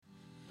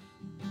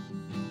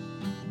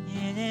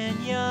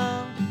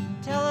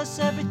us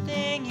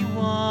everything you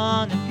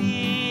wanna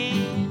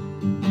be.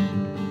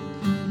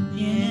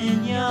 Yin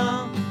and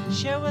yang,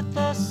 share with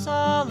us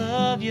all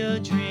of your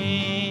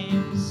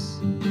dreams.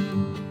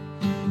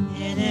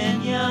 Yin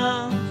and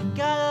yang,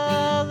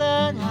 gotta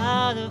learn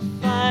how to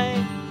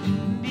fight.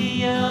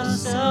 Be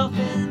yourself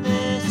in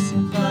this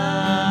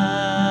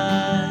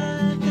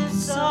fight.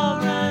 It's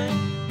alright.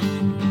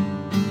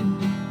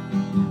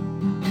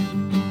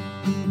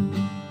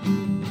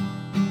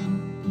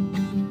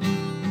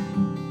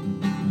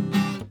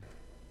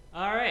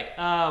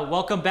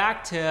 Welcome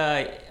back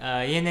to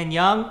Yin and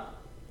Yang.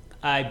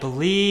 I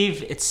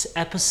believe it's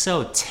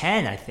episode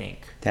 10, I think.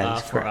 That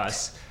is for correct.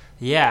 us.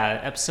 Yeah,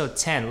 episode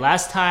 10.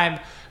 Last time,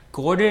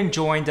 Gordon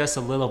joined us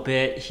a little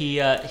bit. He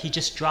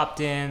just dropped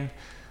in,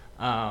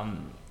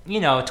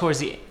 towards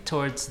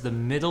the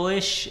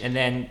middle-ish, and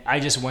then I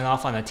just went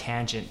off on a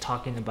tangent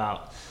talking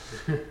about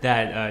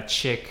that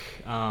chick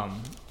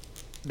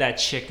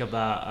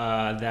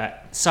about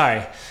that.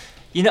 Sorry,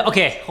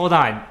 Okay, hold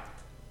on.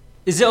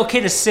 Is it okay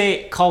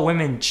to call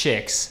women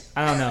chicks?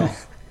 I don't know.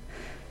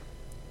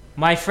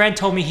 My friend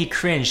told me he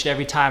cringed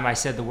every time I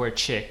said the word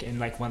chick in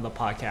like one of the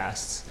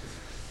podcasts.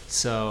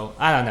 So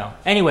I don't know.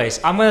 Anyways,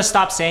 I'm gonna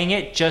stop saying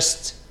it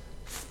just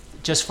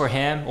for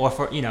him, or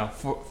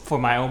for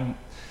my own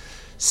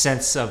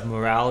sense of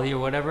morality or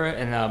whatever.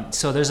 And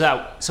so there's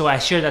that. So I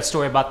shared that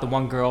story about the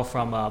one girl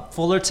from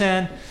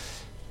Fullerton,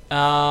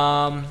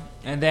 and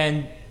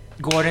then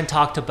Gordon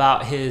talked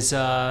about his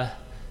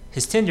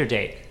Tinder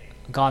date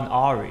gone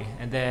Ari,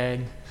 and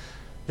then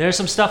there's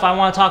some stuff I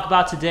want to talk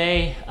about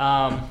today.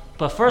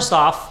 But first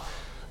off,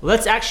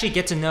 let's actually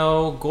get to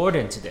know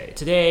Gordon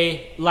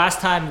today.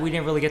 Last time we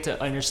didn't really get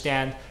to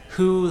understand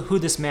who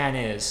this man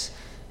is,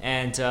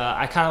 and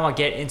I kind of want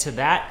to get into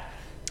that.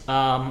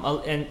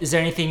 And is there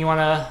anything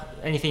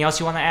else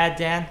you want to add,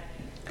 Dan?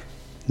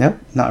 Nope,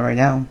 not right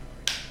now.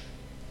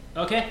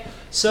 Okay,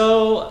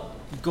 so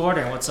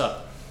Gordon, what's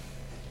up?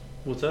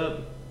 What's up?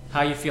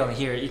 How you feeling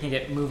here? You can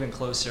get moving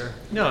closer.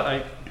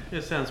 No,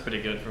 it sounds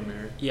pretty good from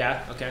here.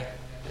 Yeah. Okay.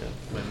 Yeah,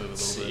 might move a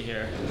little bit.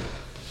 Here.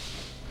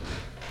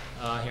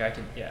 Here I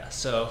can. Yeah.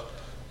 So,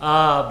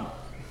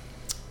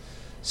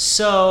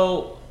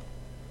 so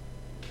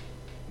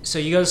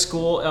you go to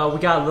school. We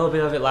got a little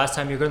bit of it last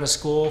time. You're going to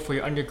school for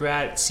your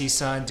undergrad at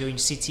CSUN, doing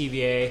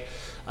CTVA.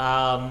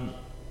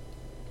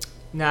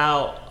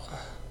 Now,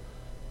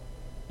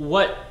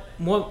 what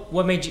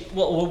made you?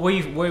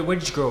 Where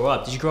did you grow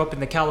up? Did you grow up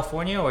in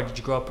California, or did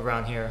you grow up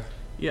around here?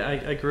 Yeah,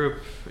 I grew up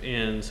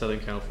in Southern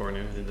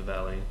California, in the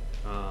Valley.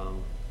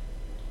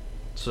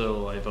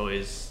 So I've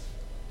always,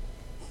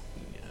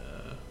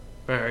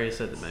 I already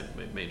said that my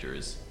major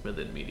is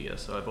within media,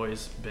 so I've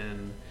always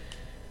been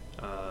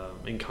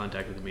in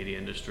contact with the media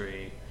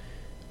industry.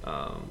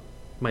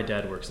 My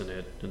dad works in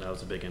it, and that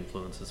was a big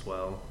influence as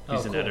well.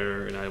 He's an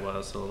editor, and I would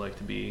also like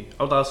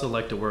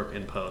to work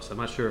in post. I'm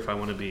not sure if I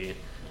want to be,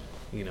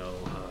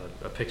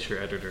 a picture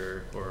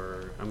editor,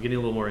 or I'm getting a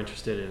little more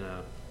interested in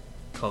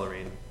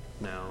coloring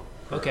now.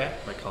 Okay.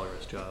 Like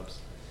colorist jobs.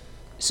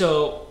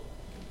 So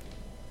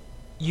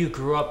you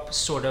grew up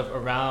sort of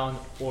around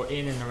or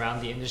in and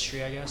around the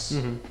industry, I guess?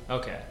 Mm-hmm.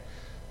 Okay.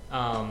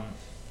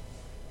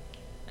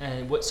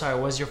 And what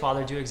does your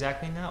father do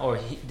exactly now? Or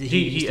he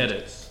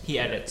edits. He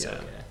edits, yeah.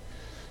 Okay.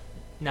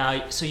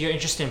 Now, so you're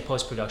interested in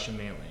post-production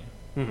mainly?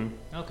 Mm-hmm.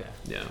 Okay.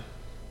 Yeah.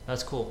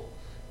 That's cool.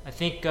 I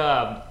think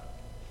a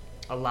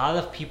lot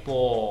of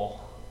people,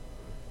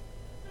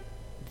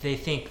 they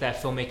think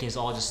that filmmaking is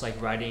all just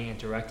like writing and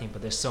directing,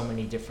 but there's so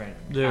many different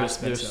aspects.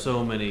 There's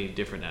so many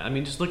different. I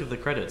mean, just look at the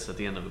credits at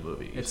the end of a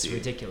movie. It's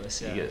ridiculous.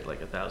 Yeah. You get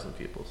like 1,000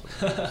 people.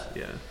 Sometimes.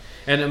 Yeah.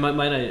 And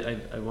mine,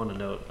 I want to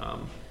note,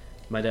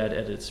 my dad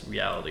edits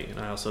reality,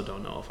 and I also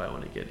don't know if I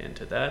want to get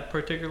into that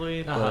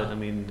particularly. Uh-huh. But I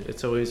mean,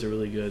 it's always a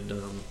really good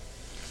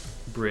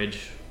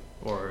bridge,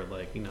 or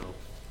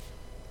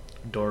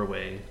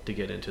doorway to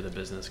get into the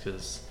business,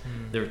 because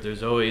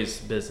there's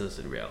always business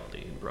in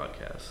reality in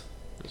broadcast.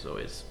 There's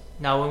always.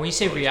 Now, when we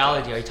say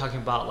reality, are you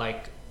talking about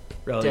like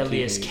reality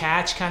Deadliest TV.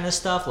 Catch kind of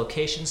stuff,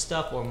 location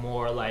stuff, or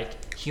more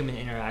like human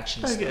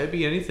interaction stuff? It could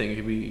be anything. It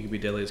could be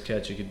Deadliest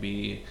Catch. It could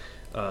be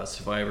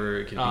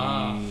Survivor. It could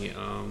be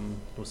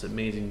what's it?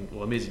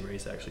 Amazing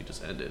Race actually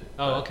just ended.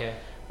 Oh, but, okay.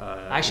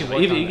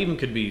 Actually, even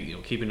could be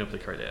Keeping Up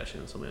with the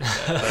Kardashians, something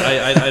like that. But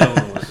I don't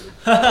know what to do.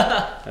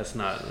 That's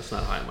not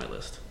high on my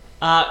list.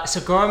 So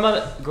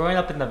growing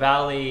up in the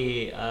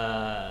Valley,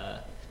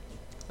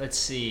 let's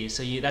see.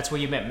 So that's where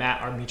you met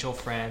Matt, our mutual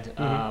friend.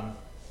 Mm-hmm.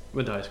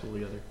 Went to high school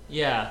together.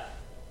 Yeah.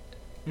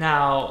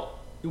 Now,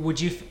 were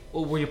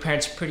your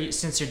parents pretty?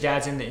 Since your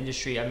dad's in the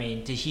industry, I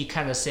mean, did he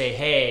kind of say,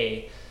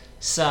 "Hey,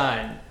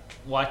 son,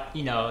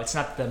 it's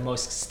not the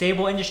most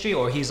stable industry,"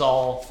 or he's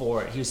all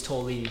for it? He was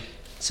totally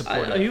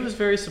supportive. He was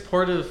very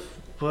supportive,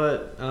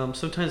 but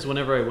sometimes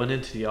whenever I went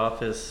into the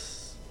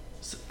office,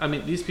 I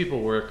mean, these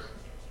people work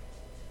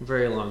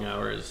very long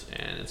hours,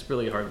 and it's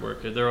really hard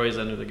work. They're always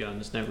under the gun.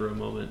 There's never a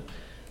moment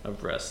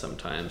of rest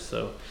sometimes.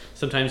 So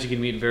sometimes you can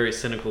meet very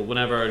cynical.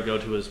 Whenever I would go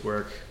to his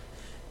work,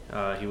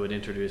 he would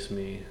introduce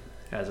me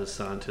as his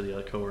son to the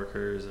other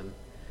coworkers, and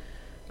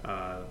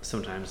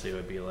sometimes they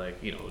would be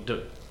like,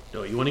 don't,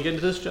 oh, you want to get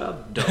into this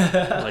job?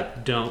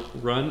 Don't. Don't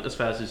run as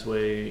fast as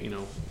way,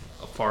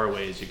 far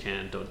away as you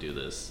can. Don't do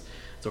this.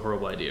 It's a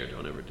horrible idea.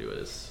 Don't ever do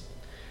it.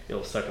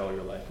 It'll suck all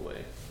your life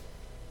away.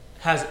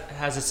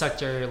 Has it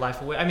sucked your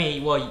life away? I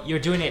mean, well, you're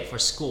doing it for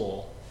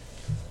school,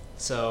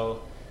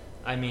 so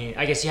I mean,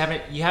 I guess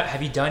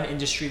have you done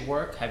industry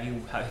work? Have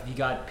you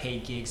got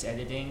paid gigs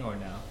editing or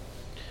no?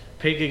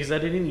 Paid gigs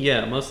editing,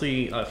 yeah,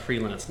 mostly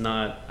freelance,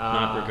 not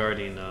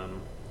regarding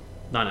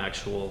not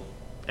actual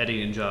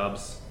editing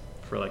jobs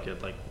for like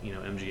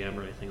MGM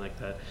or anything like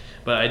that.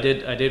 But I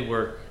did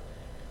work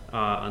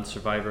on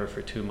Survivor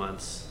for 2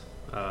 months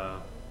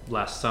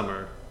last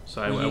summer.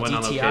 So I went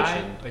on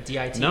location. Or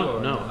DIT?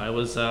 No. I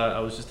was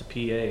just a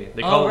PA.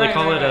 They call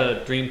it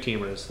a dream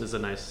teamers. Is a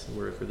nice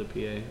word for the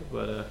PA.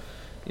 But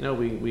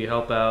we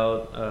help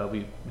out.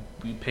 We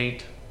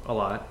paint a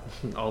lot.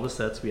 All the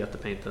sets we have to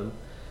paint them.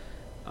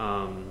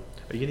 Are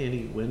you getting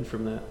any wind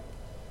from that?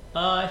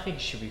 I think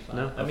it should be fine.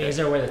 No? Okay. I mean, is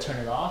there a way to turn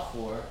it off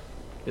or?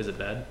 Is it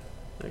bad?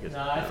 I guess. No,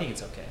 I think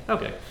it's okay.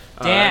 Okay.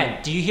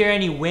 Dan, do you hear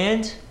any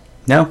wind?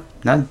 No,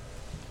 none.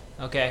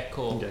 Okay,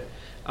 cool. Okay.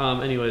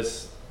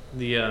 Anyways,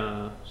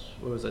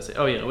 what was I saying?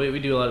 Oh yeah, we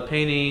do a lot of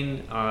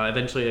painting.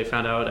 Eventually, I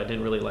found out I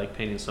didn't really like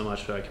painting so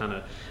much, so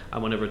I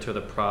went over to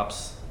the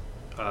props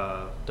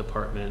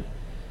department,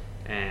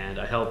 and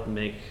I helped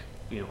make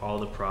all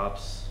the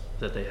props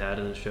that they had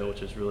in the show,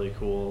 which is really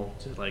cool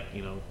to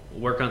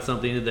work on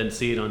something and then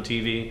see it on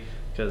TV,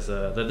 because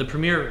the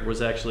premiere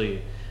was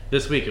actually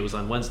this week. It was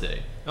on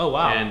Wednesday. Oh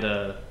wow.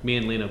 And me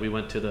and Lena, we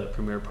went to the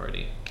premiere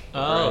party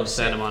in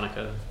Santa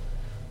Monica,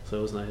 so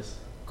it was nice.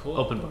 Cool.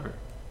 Open bar.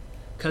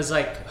 Because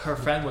her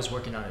friend was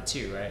working on it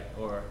too, right?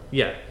 Or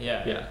yeah.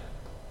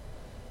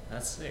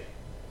 That's sick.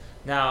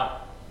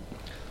 Now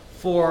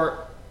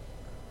but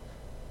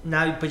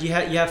you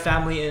have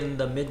family in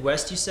the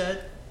Midwest, you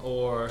said?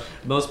 Or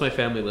most of my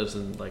family lives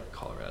in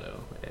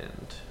Colorado,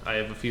 and I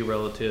have a few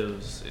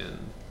relatives in.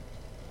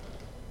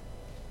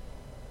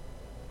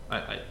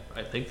 I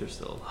think they're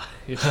still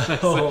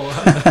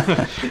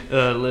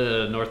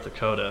alive. North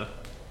Dakota.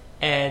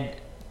 And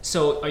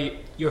so,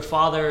 your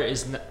father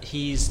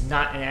he's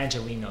not an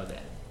Angelino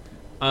then?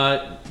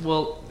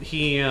 Well,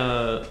 he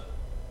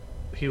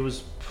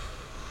was.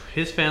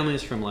 His family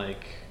is from I'm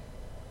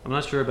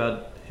not sure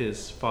about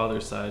his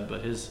father's side,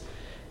 but his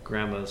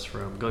grandma's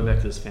from, going back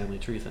to this family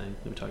tree thing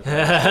we were talking about.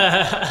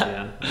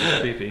 Yeah, it's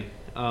creepy.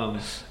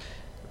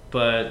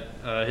 But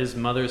his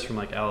mother's from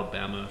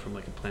Alabama, from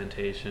a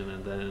plantation,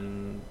 and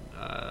then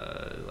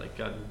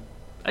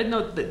I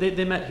know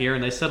they met here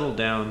and they settled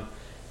down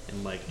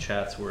in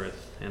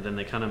Chatsworth, and then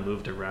they kind of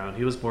moved around.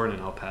 He was born in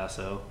El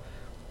Paso,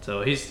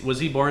 so was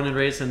he born and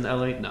raised in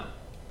LA? No.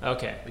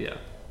 Okay. Yeah,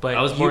 but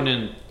I was born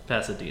in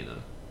Pasadena.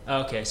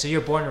 Okay, so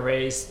you're born and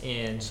raised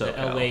in SoCal.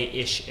 the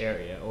LA-ish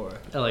area, or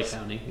LA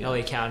County. Yeah.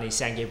 LA County,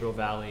 San Gabriel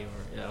Valley, or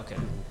yeah, okay.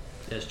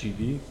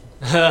 SGV.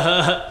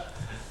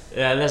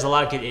 Yeah, there's a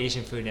lot of good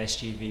Asian food in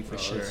SGV for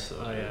sure. So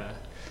oh yeah.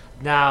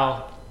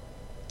 Now,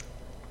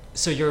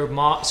 so your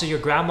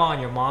grandma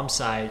on your mom's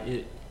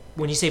side,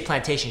 when you say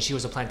plantation, she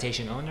was a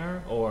plantation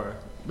owner, or?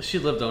 She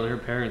lived on. Her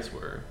parents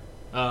were.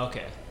 Oh,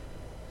 okay.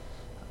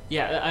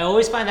 Yeah, I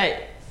always find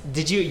that.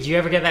 Did you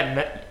ever get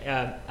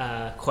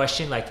that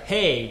question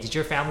hey, did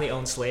your family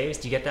own slaves?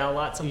 Do you get that a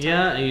lot sometimes?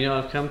 Yeah,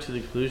 I've come to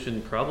the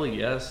conclusion probably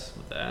yes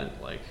with that.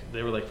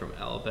 They were from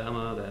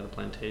Alabama. They had a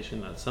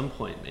plantation at some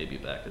point, maybe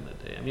back in the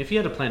day. I mean, if you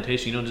had a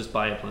plantation, you don't just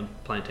buy a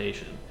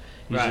plantation.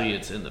 Usually,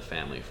 It's in the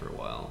family for a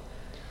while.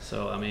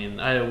 So I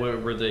mean,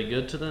 were they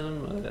good to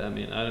them? I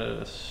mean, I don't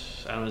know.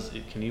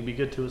 Can you be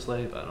good to a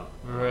slave? I don't.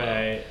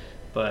 Right.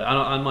 But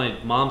on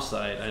my mom's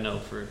side, I know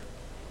for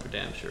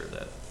damn sure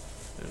that.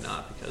 They're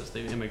not, because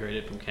they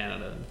immigrated from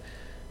Canada, and I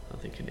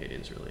don't think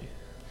Canadians really.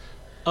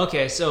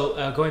 Okay, so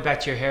going back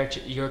to your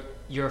heritage,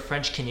 your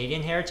French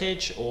Canadian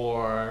heritage,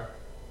 or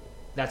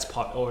that's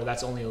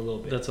only a little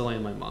bit. That's only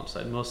on my mom's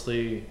side.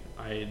 Mostly,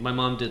 my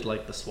mom did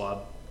the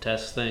swab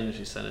test thing.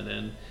 She sent it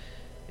in,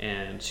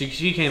 and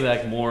she came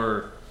back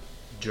more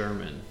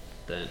German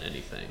than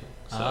anything.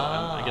 So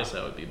I guess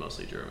that would be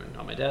mostly German.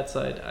 On my dad's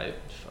side,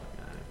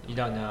 you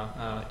don't know.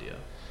 No idea.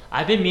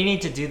 I've been meaning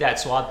to do that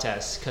swab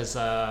test because.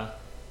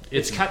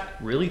 It's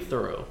really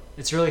thorough.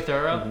 It's really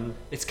thorough. Mm-hmm.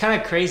 It's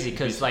kind of crazy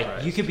because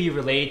surprised. you could be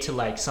related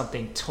to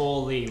something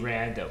totally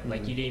random, Mm-hmm.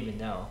 you didn't even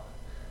know,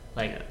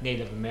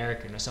 Native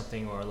American or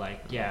something, or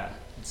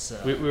it's.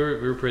 We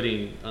were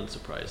pretty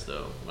unsurprised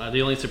though.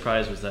 The only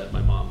surprise was that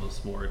my mom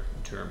was more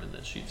German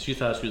than she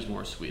thought she was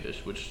more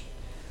Swedish, which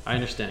I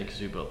understand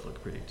because we both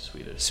look pretty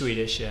Swedish.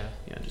 Swedish, yeah.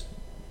 Yeah, just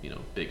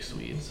big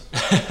Swedes.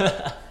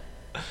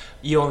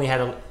 You only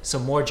had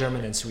some more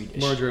German than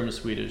Swedish. More German,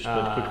 Swedish,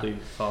 but quickly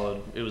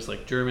followed. It was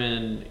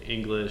German,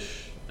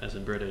 English, as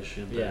in British,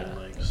 and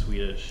then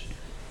Swedish.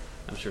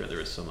 I'm sure there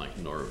was some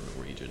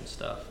Norwegian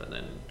stuff, and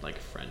then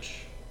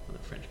French, and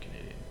then French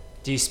Canadian.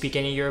 Do you speak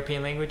any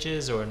European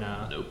languages or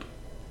no? Nope.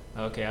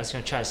 Okay, I was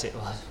gonna try to say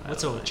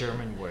what's a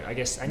German word? I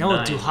guess I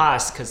know Du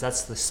hast because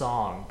that's the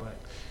song, but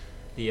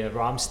the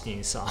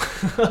Rammstein song.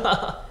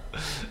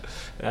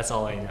 That's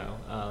all I know.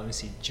 Let me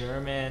see,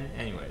 German.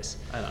 Anyways,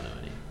 I don't know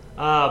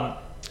any.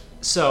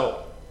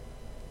 So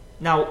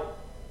now,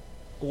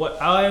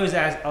 what I always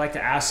I like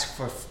to ask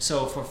for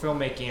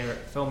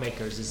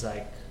filmmakers is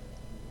like,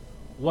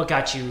 what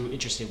got you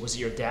interested? Was it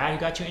your dad who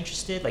got you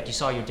interested? Like you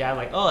saw your dad,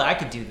 like, oh, I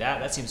could do that.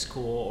 That seems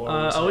cool. Or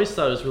I always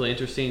thought it was really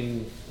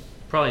interesting.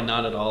 Probably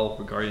not at all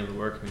regarding the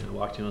work. I mean, I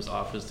walked into his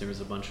office. There was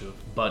a bunch of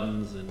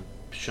buttons and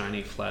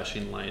shiny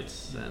flashing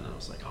lights, and I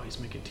was like, oh, he's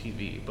making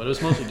TV. But it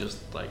was mostly just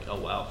like a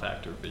wow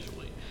factor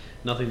visually.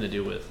 Nothing to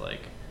do with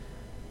like,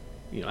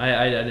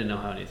 I didn't know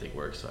how anything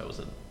works, so I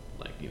wasn't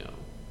like,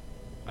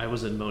 I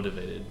wasn't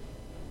motivated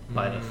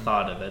by the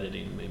thought of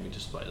editing, maybe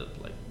just by the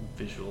like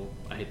visual.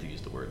 I hate to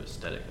use the word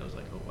aesthetic. I was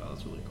like, oh wow,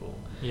 that's really cool.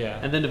 Yeah.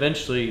 And then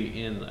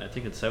eventually, I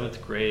think in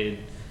 7th grade,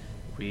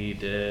 we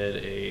did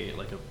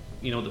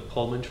the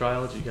Pullman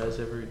trial. Did you guys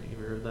ever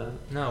heard of that?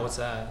 No, what's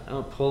that?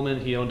 Pullman,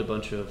 he owned a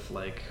bunch of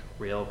like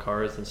rail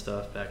cars and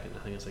stuff back in, I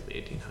think it's like the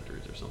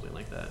 1800s or something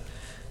like that.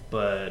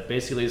 But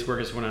basically, his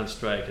workers went on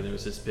strike, and there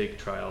was this big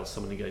trial.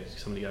 Somebody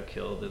got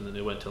killed, and then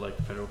it went to like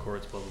the federal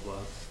courts, blah blah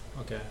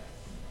blah. Okay.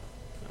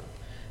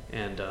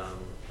 And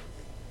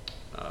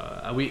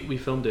we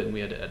filmed it, and we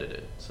had to edit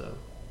it. So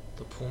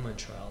The Pullman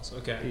trials.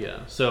 Okay. yeah.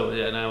 So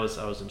and I was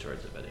in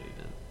charge of editing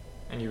it.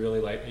 And you really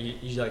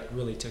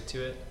really took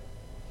to it.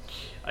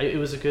 It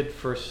was a good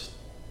first,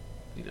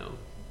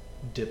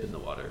 dip in the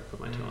water. Put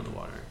my toe in the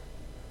water.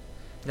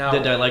 Now,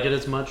 Did I like it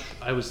as much?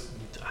 I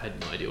had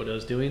no idea what I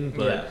was doing,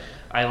 but Yeah.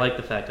 I liked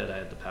the fact that I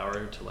had the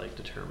power to like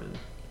determine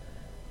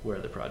where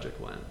the project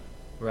went.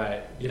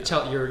 right.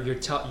 Yeah.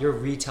 You're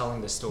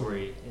retelling the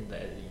story in the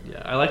editing.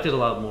 Yeah, I liked it a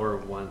lot more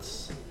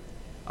once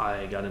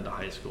I got into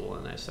high school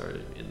and I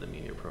started in the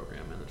media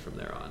program, and then from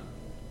there on,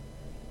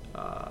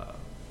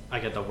 I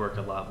got to work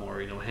a lot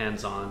more,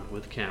 hands-on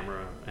with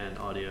camera and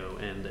audio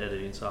and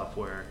editing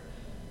software,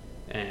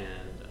 and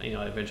I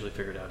eventually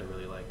figured out I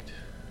really liked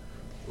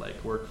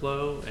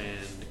workflow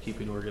and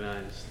keeping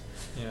organized,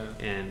 Yeah.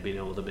 and being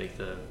able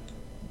to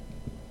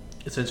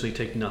essentially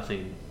take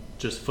nothing,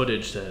 just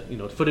footage that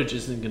footage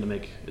isn't going to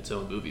make its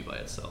own movie by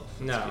itself.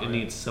 No, It right.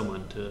 needs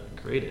someone to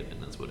create it,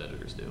 and that's what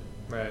editors do.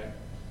 Right.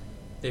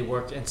 They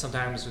work, and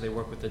sometimes they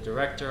work with the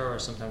director, or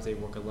sometimes they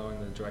work alone,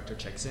 and the director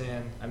checks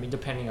in. I mean,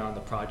 depending on the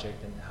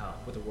project and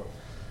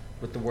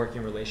what the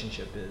working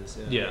relationship is.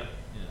 Yeah.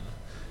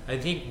 I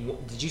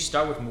think. Did you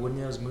start with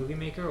Windows Movie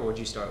Maker, or what did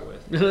you start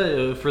with?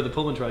 For the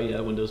Pullman trial, yeah,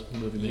 Windows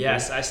Movie Maker.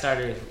 Yes, I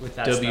started with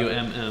that. Stuff.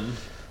 WMM.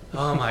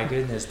 Oh my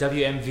goodness,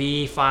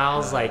 WMV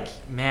files. God. Like,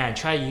 man,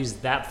 try to use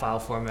that file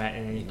format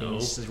and anything. No.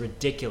 It's just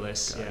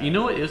ridiculous. God. Yeah. You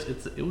know what?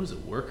 It was a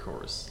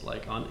workhouse.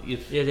 Like It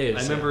is,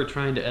 I remember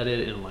trying to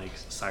edit in like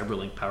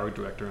Cyberlink Power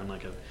Director on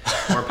like a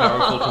more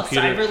powerful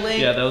computer. Cyberlink?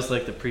 Yeah, that was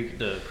like the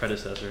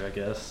predecessor, I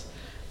guess.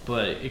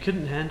 But it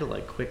couldn't handle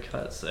like quick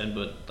cuts,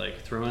 but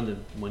like throw in the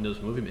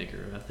Windows Movie Maker,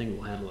 that thing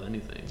will handle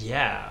anything.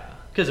 Yeah.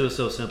 Because it was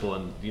so simple,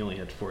 and you only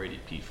had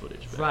 480p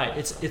footage. Back Right. then.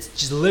 It's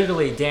just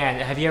literally,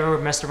 Dan. Have you ever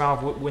messed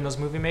around with Windows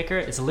Movie Maker?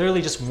 It's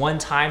literally just one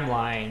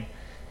timeline,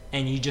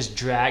 and you just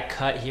drag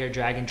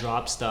and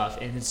drop stuff,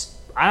 and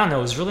I don't know.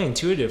 It was really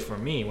intuitive for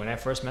me when I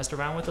first messed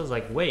around with it. I was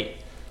like, wait,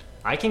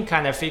 I can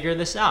kind of figure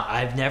this out.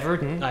 I've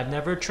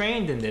never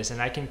trained in this, and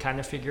I can kind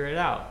of figure it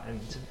out. And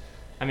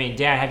I mean,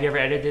 Dan, have you ever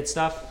edited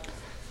stuff?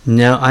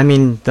 No, I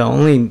mean, the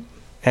only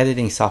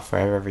editing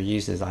software I've ever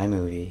used is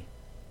iMovie.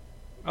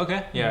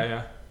 Okay.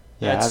 Yeah.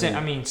 Yeah,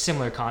 It's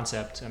similar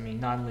concept. I mean,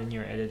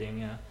 non-linear editing.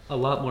 Yeah. a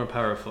lot more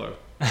powerful.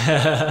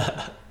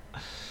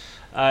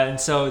 And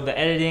so the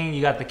editing,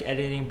 you got the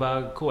editing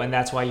bug, cool, and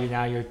that's why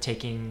you're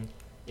taking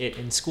it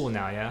in school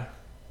now, yeah.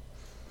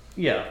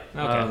 Yeah.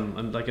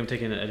 Okay. I'm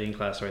taking an editing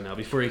class right now.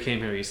 Before he came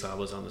here, he saw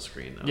was on the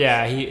screen.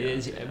 Yeah, he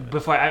is.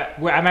 Before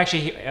I'm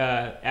actually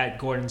at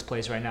Gordon's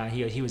place right now.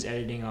 He was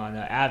editing on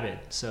Avid,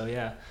 so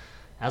yeah.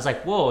 I was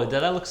like, whoa,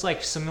 that looks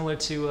like similar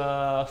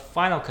to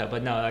Final Cut,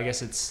 but no, I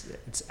guess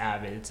it's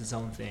Avid. It's its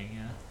own thing,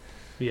 yeah.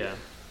 Yeah.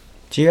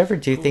 Do you ever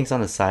do things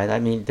on the side? I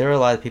mean, there are a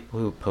lot of people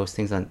who post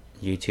things on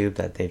YouTube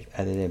that they've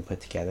edited and put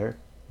together,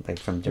 like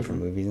from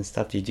different movies and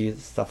stuff. Do you do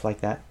stuff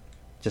like that,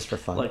 just for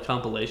fun? Like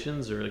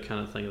compilations or the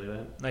kind of thing like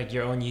that? Like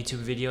your own YouTube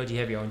video? Do you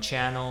have your own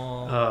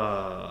channel?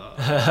 I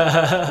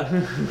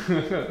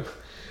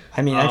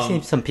mean, I've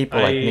seen some people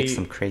like make I-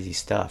 some crazy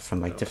stuff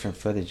from like different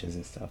footages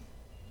and stuff.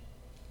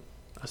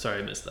 Sorry,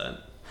 I missed that.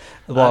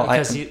 Well,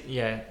 because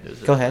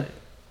Go ahead.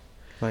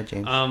 Go ahead,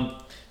 James.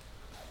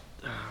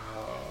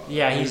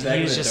 Yeah, he was Back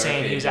in the just dark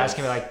saying, he was ages.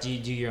 asking me like, do you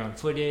do your own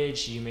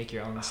footage? Do you make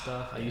your own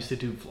stuff? I used to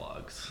do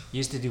vlogs. You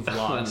used to do When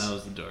vlogs. I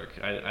was in the dark.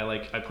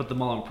 I put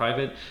them all in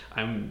private.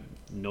 I don't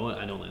let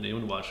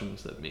anyone watch them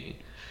except me.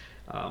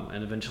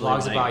 And eventually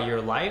Vlogs about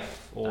your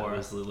life, or or it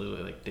was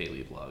literally like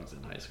daily vlogs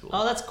in high school.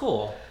 oh, that's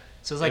cool.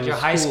 So it's like It your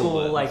was high cool, school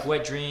but- like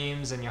wet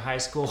dreams and your high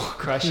school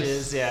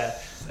crushes. Yeah.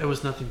 It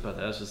was nothing but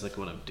that. It was just like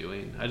what I'm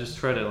doing. I just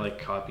try to like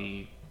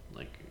copy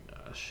like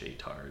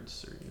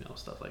Shaytards or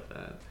stuff like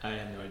that. I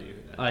have no idea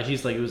who that is.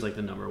 He's like, it was like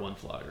the #1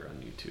 vlogger on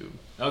YouTube.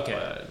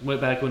 Okay.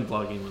 Back when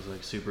vlogging was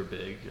like super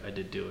big, I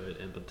did do it,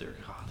 but they're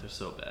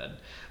so bad.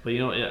 But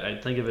I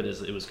think of it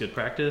as it was good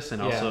practice,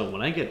 and also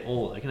when I get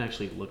old, I can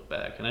actually look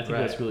back, and I think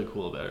that's really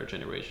cool about our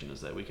generation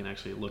is that we can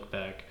actually look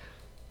back,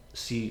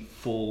 see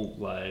full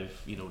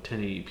live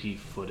 1080p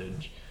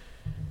footage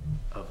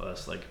of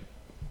us, like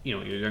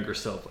your younger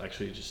self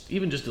actually just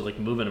like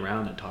moving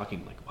around and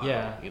talking, like,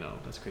 wow,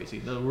 that's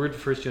crazy. No, we're the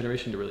first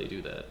generation to really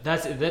do that.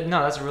 That's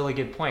a really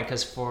good point,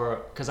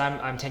 because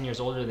I'm 10 years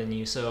older than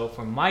you, so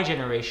for my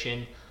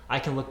generation I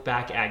can look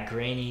back at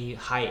grainy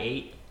high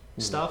 8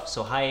 stuff.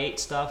 So high 8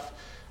 stuff,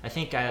 I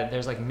think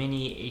there's like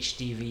mini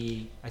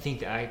HDV. I think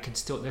that I could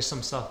still, there's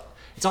some stuff,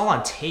 it's all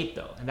on tape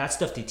though, and that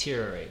stuff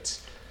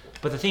deteriorates.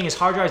 But the thing is,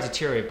 hard drives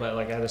deteriorate, but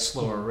like at a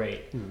slower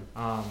rate.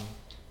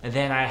 And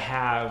then I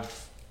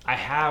have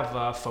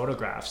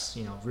photographs,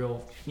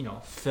 real,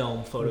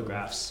 film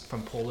photographs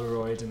from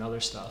Polaroids and other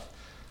stuff.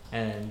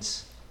 And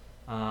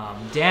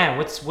Dan,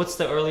 what's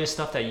the earliest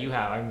stuff that you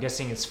have? I'm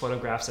guessing it's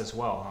photographs as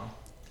well, huh?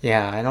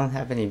 Yeah, I don't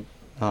have any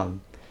 8mm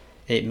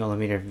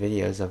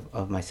videos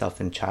of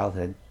myself in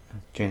childhood,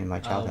 during my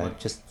childhood,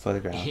 just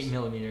photographs.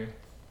 8mm.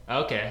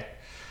 Okay.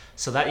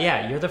 So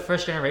you're the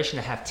first generation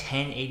to have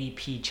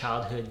 1080p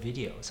childhood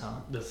videos, huh?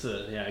 That's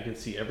it. Yeah, I can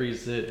see every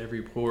zit,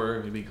 every pore.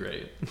 It'd be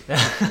great.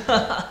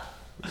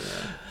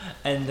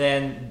 And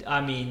then,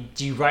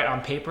 do you write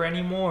on paper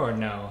anymore, or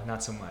no,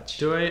 not so much?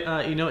 Do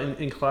I?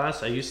 In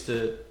class, I used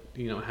to,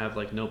 have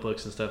like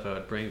notebooks and stuff I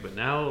would bring, but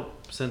now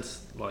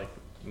since like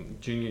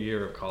junior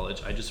year of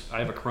college, I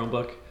have a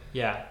Chromebook.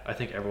 Yeah. I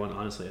think everyone,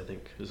 honestly,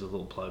 there's a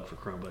little plug for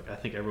Chromebook. I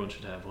think everyone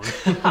should have one.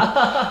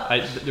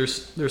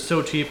 They're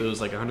so cheap. It was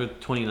like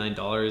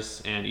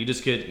 $129, and you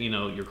just get,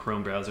 your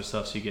Chrome browser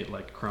stuff. So you get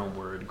like Chrome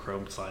Word,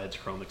 Chrome Slides,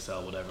 Chrome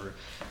Excel, whatever.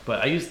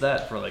 But I use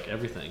that for like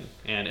everything.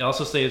 And it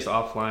also stays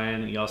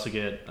offline. You also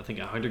get, I think,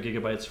 100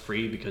 gigabytes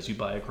free because you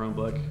buy a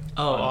Chromebook.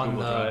 Oh, on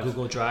Google Drive.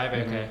 Google Drive?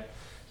 Okay. Mm-hmm.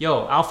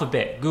 Yo,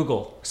 Alphabet,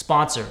 Google,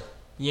 sponsor,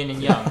 Yin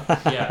and Yang.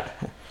 Yeah.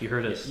 You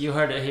heard us. You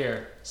heard it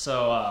here.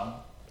 So,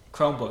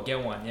 Chromebook,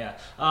 get one, yeah.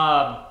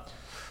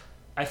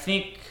 I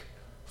think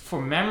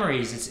for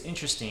memories, it's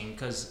interesting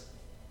because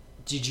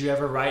did you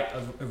ever write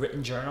a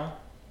written journal?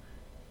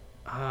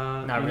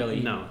 Not really.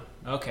 No.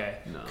 Okay.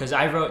 No. Because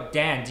I wrote,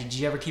 Dan, did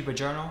you ever keep a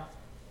journal?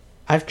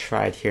 I've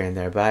tried here and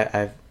there, but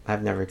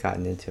I've never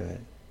gotten into it.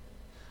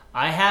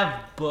 I have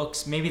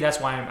books. Maybe that's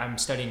why I'm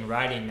studying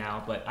writing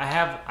now. But I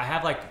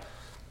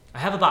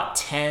have about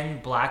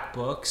 10 black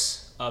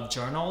books of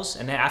journals,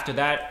 and then after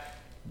that,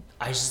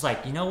 I was just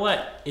like, you know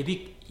what?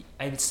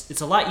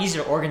 It's a lot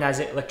easier to organize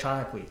it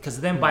electronically, because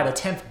then by the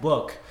 10th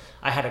book,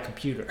 I had a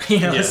computer.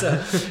 Yeah.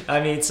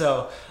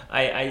 So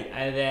back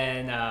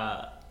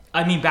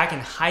in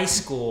high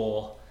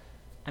school,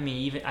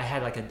 even I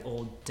had like an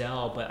old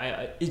Dell, but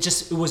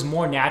it was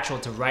more natural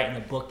to write in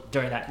a book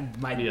during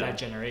that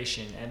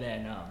generation. And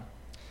then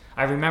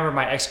I remember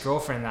my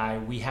ex-girlfriend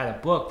and we had a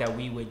book that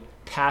we would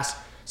pass.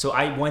 So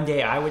one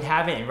day I would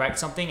have it and write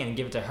something and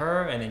give it to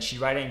her, and then she'd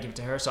write it and give it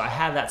to her. So I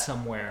have that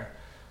somewhere.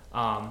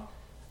 I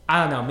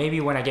don't know.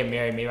 Maybe when I get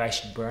married, maybe I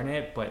should burn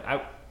it. But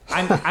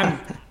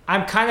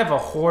I'm kind of a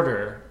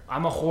hoarder.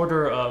 I'm a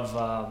hoarder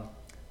of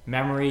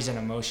memories and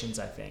emotions.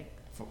 I think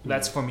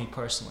that's for me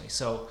personally.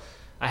 So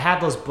I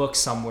have those books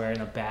somewhere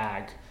in a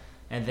bag,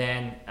 and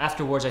then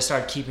afterwards I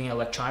started keeping it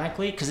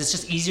electronically because it's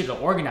just easier to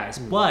organize.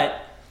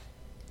 But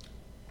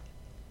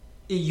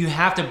you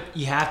have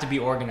to be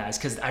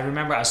organized, because I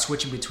remember I was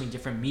switching between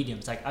different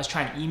mediums. Like I was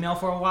trying to email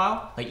for a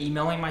while, like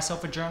emailing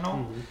myself a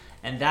journal,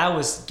 and that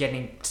was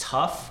getting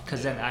tough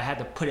because then I had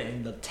to put it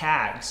in the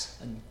tags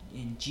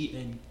in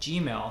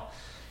Gmail,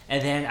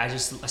 and then I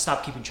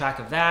stopped keeping track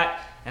of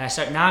that,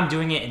 and now I'm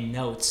doing it in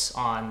notes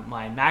on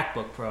my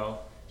MacBook Pro.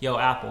 Yo,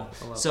 Apple.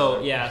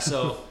 So yeah,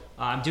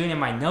 I'm doing it in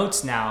my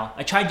notes now.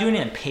 I tried doing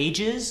it in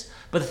Pages,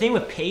 but the thing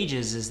with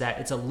Pages is that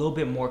it's a little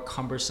bit more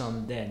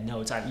cumbersome than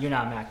Notes. You're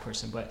not a Mac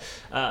person, but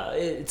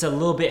it's a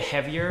little bit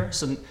heavier.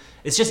 So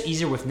it's just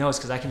easier with Notes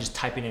because I can just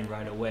type it in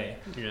right away.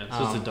 Yeah,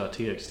 so it's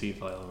a .txt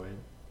file,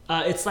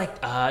 right? It's like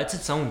it's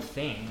its own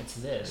thing. It's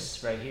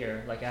this right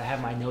here. Like I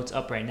have my notes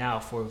up right now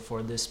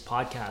for this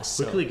podcast.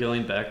 Quickly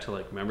going back to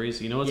like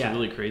memories, it's Yeah. a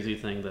really crazy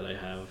thing that I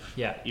have.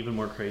 Yeah. Even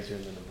more crazier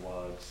than the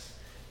vlogs.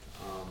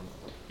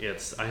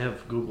 I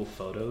have Google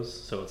Photos,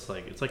 so it's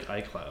like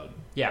iCloud.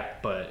 Yeah.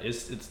 But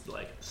it's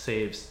like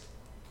saves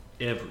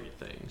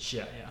everything.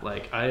 Yeah.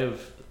 Like I have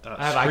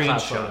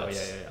iCloud Photo.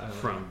 screenshots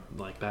from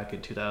like back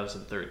in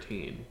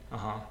 2013.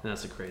 Uh-huh. And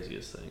that's the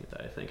craziest thing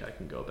that I think I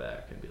can go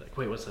back and be like,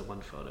 wait, what's that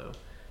one photo?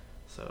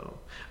 So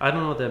I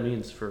don't know what that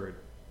means for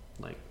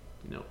like,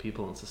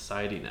 people in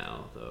society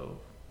now, though,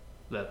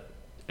 that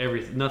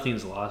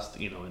nothing's lost,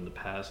 in the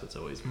past. It's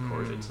always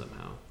recorded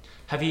somehow.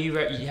 Have you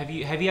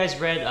guys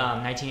read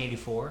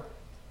 1984?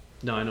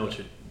 No, I know what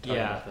you're talking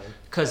about.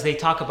 Because they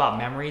talk about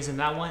memories in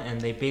that one, and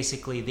they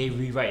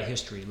rewrite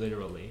history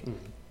literally.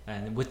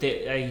 And with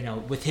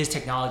with his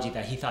technology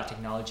that he thought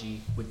technology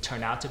would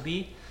turn out to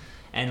be,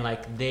 and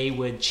like they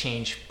would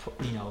change,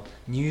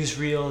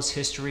 newsreels,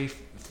 history,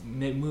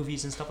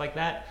 movies, and stuff like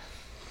that.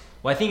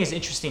 What I think is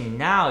interesting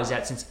now is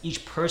that since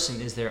each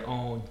person is their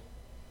own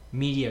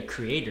media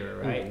creator,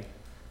 right?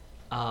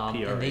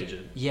 PR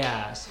agent.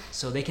 Yeah,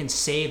 so they can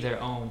save their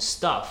own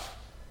stuff,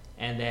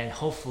 and then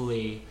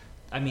hopefully,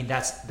 I mean,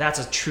 that's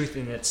a truth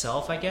in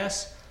itself, I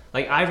guess.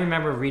 Like I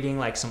remember reading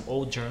like some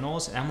old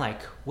journals, and I'm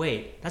like,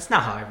 wait, that's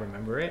not how I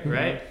remember it,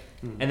 right?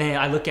 And then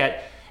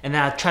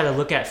I try to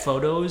look at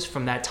photos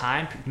from that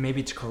time,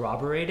 maybe to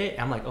corroborate it.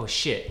 And I'm like, oh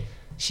shit,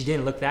 she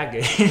didn't look that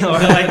good,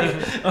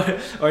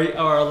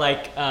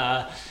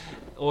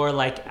 or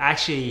like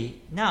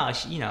actually no,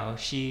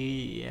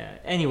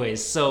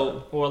 anyways.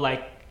 So or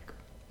like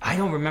I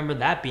don't remember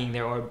that being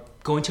there, or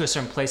going to a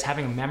certain place,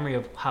 having a memory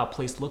of how a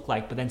place looked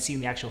like, but then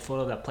seeing the actual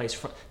photo of that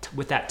place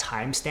with that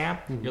timestamp,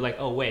 you're like,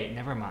 oh wait,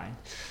 never mind.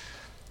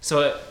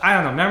 So I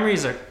don't know, memory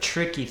is a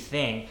tricky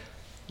thing.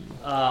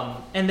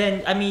 And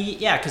then, I mean,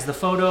 yeah, because the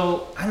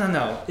photo, I don't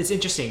know, it's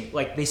interesting.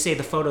 Like they say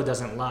the photo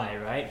doesn't lie,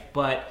 right?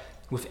 But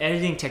with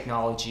editing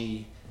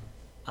technology,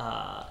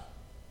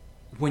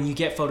 when you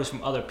get photos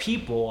from other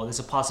people, there's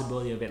a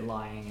possibility of it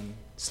lying and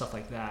stuff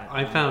like that.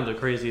 I found a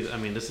crazy, I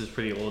mean, this is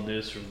pretty old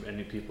news from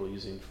any people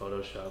using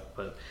Photoshop,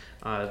 but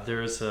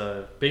there's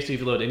basically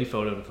if you load any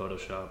photo in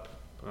Photoshop,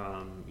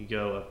 you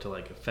go up to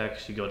like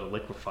effects, you go to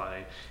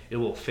liquify, it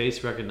will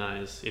face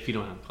recognize if you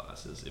don't have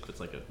glasses, if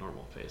it's like a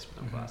normal face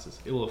without glasses,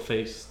 it will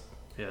face,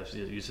 it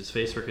uses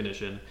face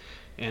recognition,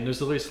 and there's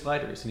literally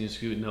sliders, and you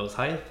just do nose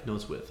height,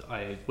 nose width,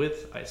 eye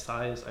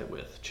size, eye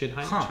width, chin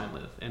height, chin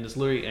width, and it's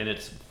literally, and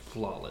it's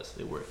flawless.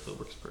 It works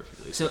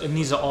perfectly. So, and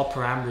these are all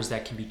parameters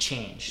that can be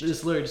changed.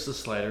 It's literally just a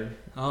slider.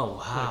 Oh wow!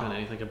 Like on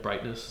anything, like a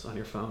brightness on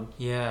your phone.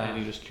 Yeah. And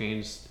you just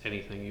change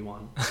anything you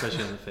want,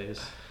 especially on the face.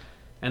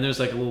 And there's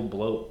like a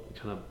little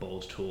kind of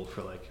bulge tool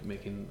for like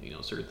making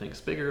certain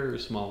things bigger or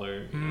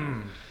smaller.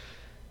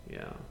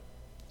 Yeah.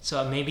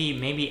 So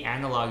maybe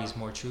analog is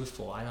more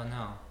truthful. I don't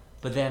know.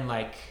 But then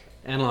like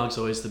analog's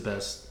always the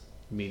best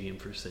medium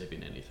for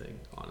saving anything,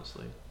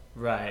 honestly.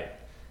 Right.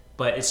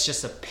 But it's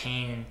just a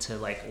pain to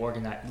like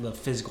organize the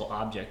physical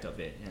object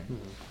of it,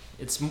 and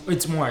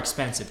it's more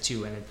expensive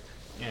too. And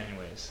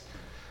anyways,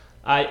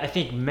 I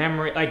think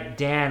memory, like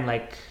Dan,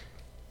 like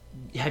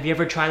have you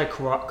ever tried to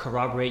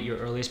corroborate your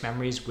earliest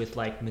memories with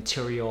like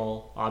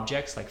material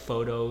objects, like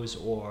photos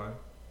or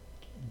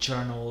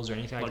journals or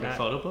anything like that? Like a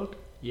photo book?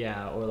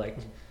 Yeah, or like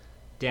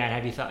Dan,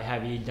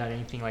 have you done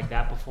anything like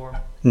that before?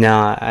 No,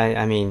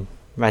 I mean,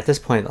 at this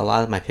point, a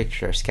lot of my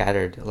pictures are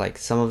scattered. Like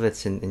some of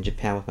it's in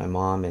Japan with my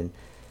mom, and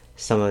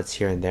some of it's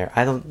here and there.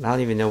 I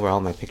don't even know where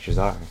all my pictures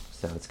are,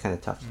 so it's kind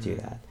of tough to do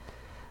that.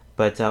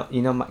 But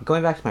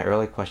going back to my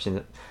earlier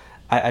question,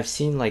 I've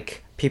seen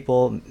like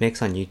people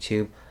mix on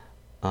YouTube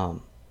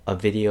a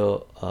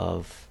video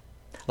of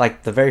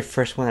like the very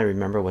first one I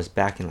remember was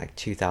back in like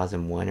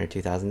 2001 or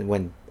 2000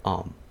 when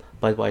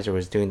Budweiser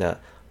was doing the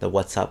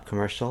What's Up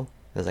commercial.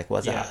 It was like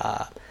What's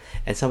Up,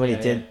 and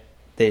somebody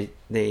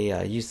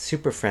they used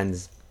Super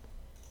Friends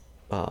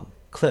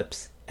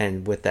clips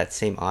and with that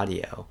same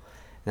audio.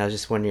 And I was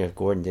just wondering if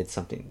Gordon did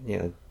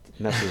something,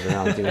 messes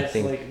around doing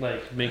things. It's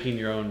like making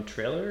your own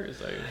trailer? It's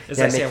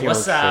like saying,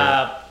 what's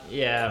up?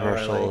 Yeah.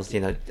 Commercials,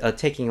 like,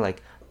 taking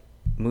like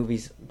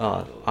movies,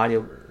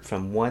 audio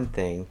from one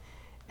thing,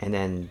 and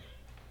then,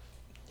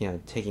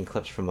 taking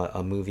clips from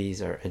a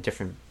movies or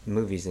different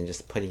movies and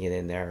just putting it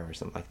in there or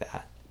something like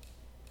that.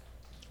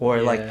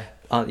 Or like,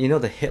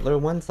 the Hitler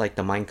ones, like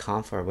the Mein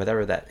Kampf or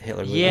whatever that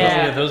Hitler movie was.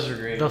 Yeah, those are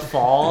great. The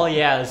Fall,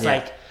 it's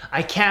like,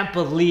 I can't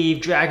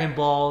believe Dragon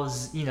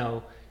Ball's,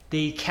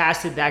 they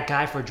casted that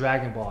guy for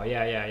Dragon Ball.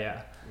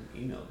 Yeah.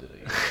 Emailed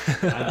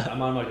it. I'm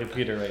on my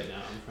computer right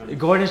now.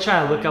 Gordon's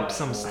trying to look up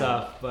some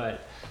stuff, but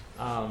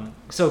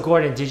so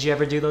Gordon, did you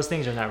ever do those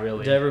things or not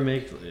really? Did I ever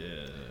make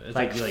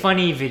like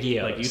funny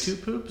videos, like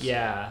YouTube poops?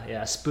 Yeah,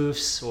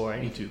 spoofs or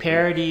any YouTube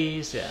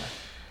parodies? Poops.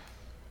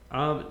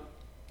 Yeah.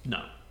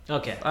 No.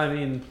 Okay. I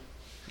mean,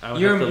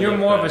 you're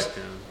more of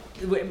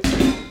a. Wait.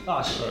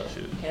 Oh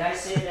shit! Can I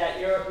say that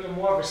you're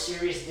more of a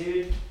serious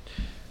dude?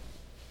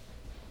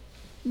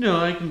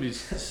 No, I can be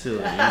silly,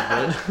 but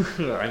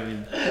I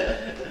mean,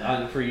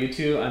 for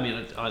YouTube, I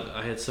mean,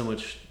 I had so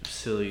much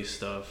silly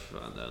stuff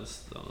on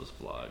those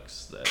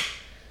vlogs that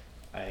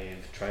I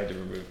have tried to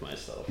remove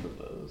myself from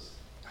those.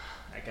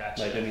 I got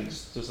you. Like, I mean,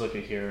 just look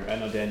at here. I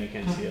know Dan, you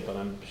can't see it, but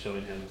I'm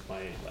showing him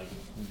my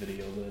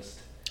video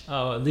list.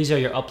 Oh, these are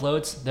your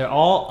uploads? They're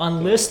all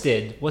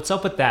unlisted. What's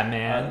up with that,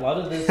 man? A lot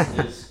of this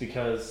is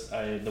because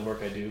the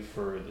work I do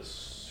for the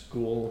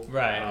school.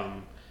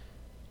 Right.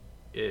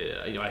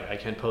 I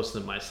can't post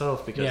them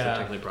myself because they're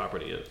technically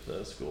property of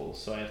the school,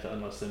 so I have to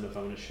unlist them if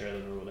I want to share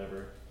them or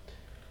whatever.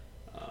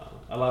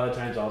 A lot of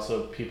times,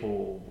 also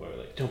people are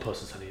like, "Don't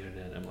post this on the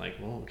internet." I'm like,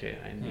 "Well, okay,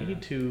 I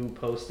need to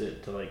post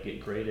it to like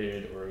get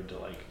graded or to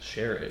like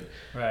share it."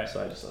 Right.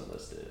 So I just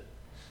unlist it.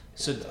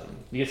 So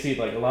And, you can see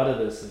like a lot of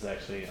this is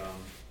actually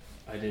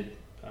I did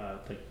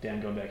like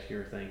Dan, going back to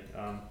your thing.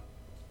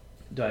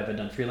 Do I have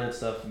done freelance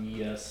stuff?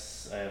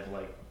 Yes, I have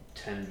like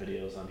 10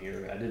 videos on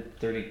here. I did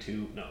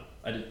 32. No,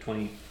 I did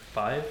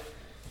 25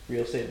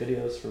 real estate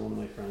videos for one of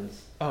my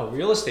friends. Oh,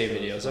 real estate So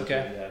videos. it's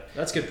Okay, yeah.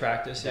 that's good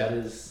practice. That Yeah.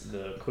 is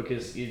the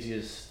quickest,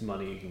 easiest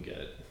money you can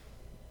get.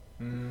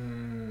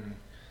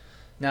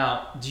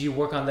 Now, do you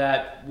work on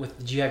that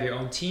with? Do you have your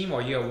own team, or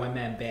are you a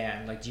one-man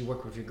band? Like, do you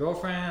work with your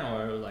girlfriend,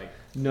 or like?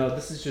 No,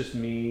 this is just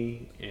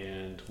me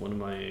and one of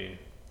my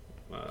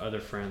other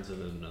friends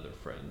and then another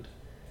friend.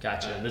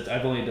 Gotcha.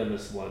 I've only done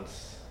this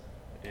once,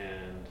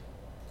 and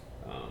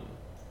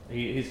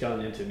he's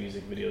gotten into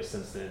music videos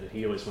since then.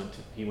 He always went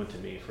to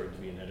me for to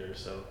be an editor.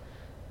 So,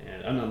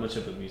 and I'm not much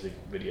of a music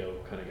video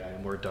kind of guy.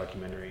 I'm more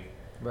documentary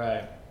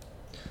Right.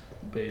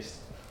 based.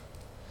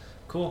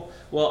 Cool.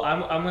 Well,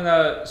 I'm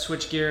gonna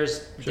switch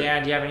gears. Sure.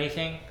 Dan, do you have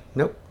anything?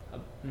 Nope.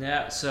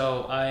 Yeah.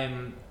 So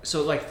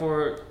like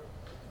for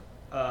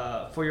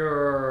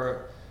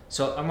your.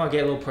 So I'm gonna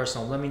get a little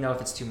personal. Let me know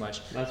if it's too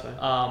much. That's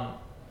fine.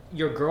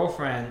 Your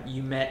girlfriend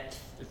you met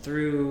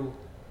through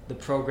the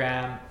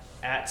program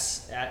at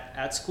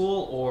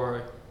school,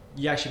 or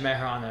you actually met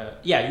her on a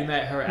you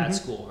met her at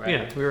school, right?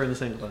 Yeah, we were in the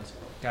same class.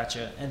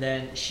 Gotcha. And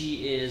then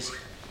she is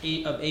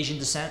of Asian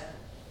descent.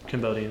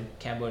 Cambodian.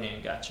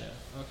 Gotcha.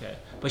 Okay.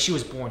 But she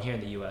was born here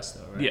in the U.S.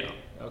 though, right? Yeah.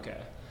 Okay.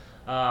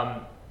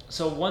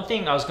 So one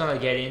thing I was gonna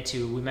get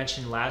into, we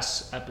mentioned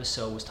last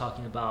episode, was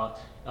talking about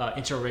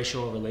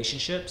interracial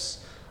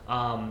relationships. So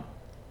I'm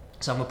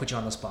gonna put you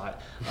on the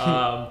spot.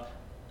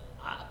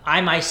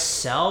 I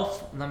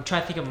myself, I'm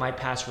trying to think of my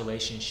past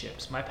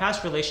relationships. My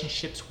past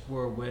relationships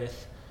were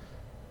with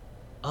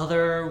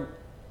other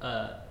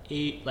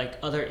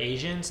other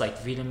Asians, like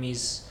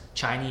Vietnamese,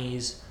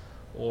 Chinese,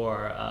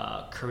 or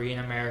Korean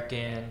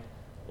American,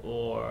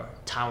 or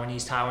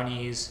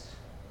Taiwanese.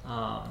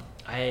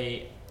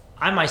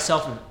 I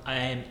myself I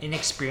am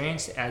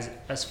inexperienced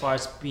as far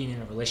as being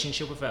in a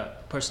relationship with a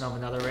person of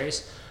another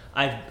race.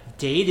 I've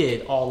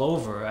dated all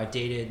over. I've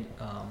dated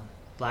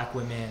black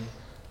women,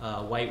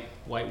 white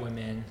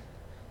women.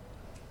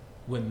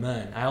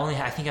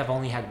 I think I've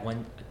only had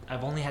one.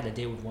 I've only had a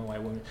date with one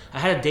white woman. I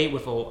had a date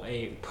with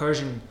a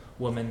Persian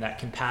woman that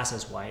can pass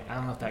as white. I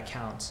don't know if that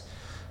counts.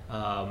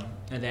 And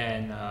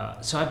then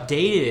so I've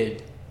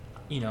dated,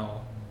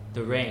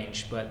 the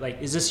range. But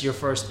like, is this your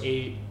first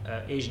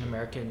Asian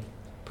American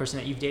person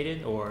that you've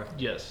dated, or?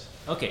 Yes.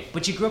 Okay,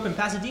 but you grew up in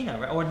Pasadena,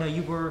 right? Or no,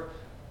 you grew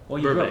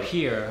up Burbank.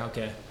 here.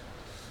 Okay,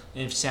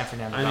 in San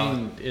Fernando. I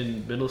mean,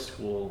 in middle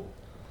school,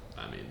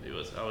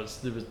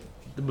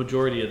 the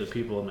majority of the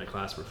people in my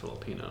class were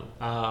Filipino.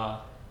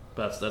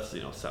 But that's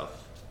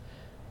South.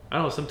 I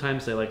don't know.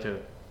 Sometimes they like to,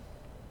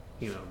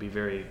 be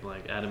very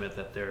like adamant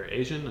that they're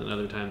Asian, and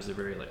other times they're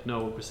very like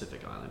no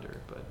Pacific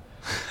Islander. But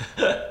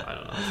I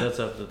don't know. That's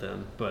up to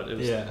them. But it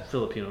was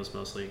Filipinos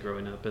mostly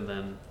growing up, and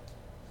then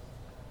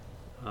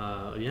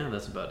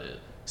that's about it.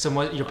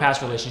 So your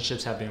past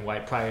relationships have been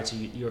white prior to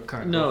your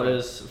current? No, girlfriend? it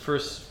was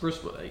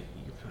first.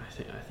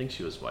 I think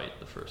she was white.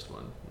 The first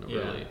one,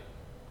 really.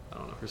 I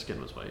don't know. Her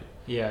skin was white.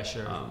 Yeah,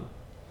 sure.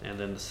 And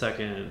then the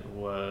second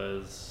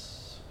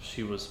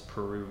she was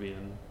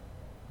Peruvian.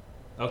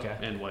 Okay.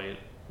 And white,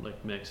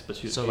 like mixed, but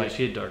she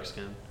had dark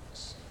skin.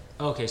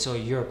 Okay, so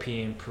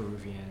European,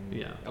 Peruvian.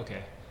 Yeah.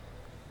 Okay.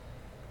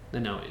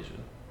 And now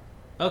Asian.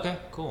 Okay,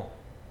 cool.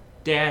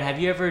 Dan, have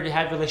you ever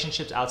had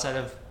relationships outside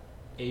of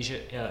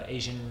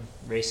Asian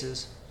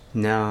races?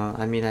 No,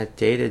 I mean I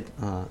dated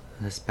a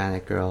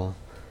Hispanic girl,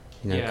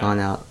 gone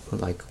out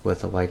like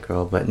with a white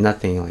girl, but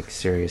nothing like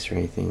serious or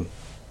anything.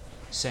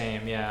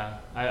 Same, yeah.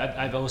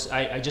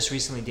 I just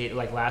recently dated,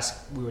 like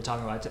we were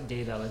talking about,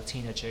 dated a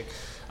Latina chick,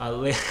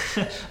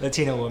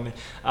 Latina woman.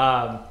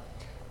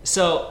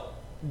 So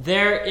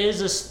there is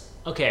this.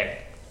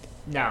 Okay,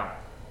 now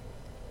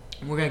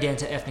we're gonna get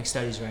into ethnic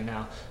studies right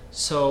now.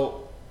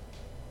 So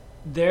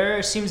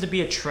there seems to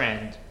be a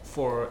trend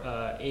for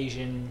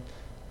Asian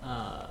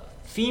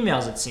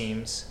females, it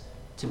seems,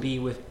 to be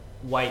with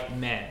white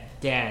men.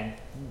 Dan,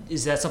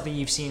 is that something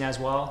you've seen as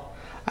well?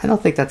 I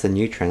don't think that's a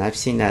new trend. I've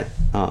seen that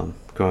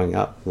growing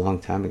up a long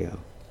time ago.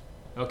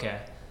 Okay.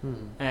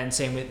 Mm-hmm. And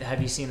same with,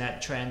 have you seen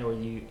that trend, or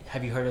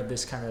have you heard of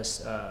this kind of,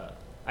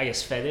 I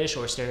guess, fetish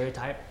or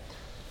stereotype,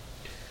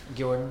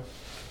 Jordan?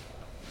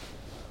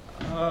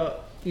 I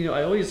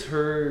always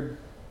heard.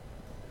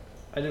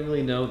 I didn't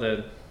really know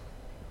that.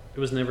 It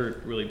was never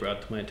really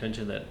brought to my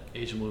attention that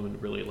Asian women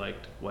really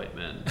liked white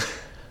men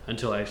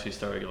until I actually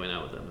started going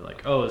out with them. They're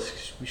like, "Oh,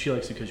 she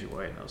likes you because you're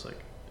white," and I was like,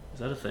 "Is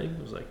that a thing?"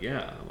 I was like,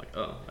 "Yeah." I'm like,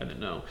 "Oh, I didn't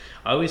know."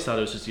 I always thought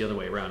it was just the other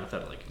way around. I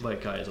thought like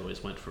white guys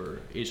always went for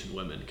Asian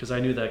women because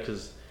I knew that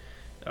because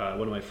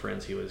one of my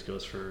friends, he always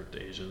goes for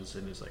the Asians,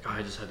 and he's like, "Oh,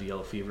 I just had the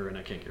yellow fever and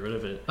I can't get rid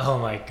of it." Oh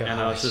my god!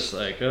 And I was just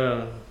like,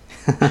 yeah.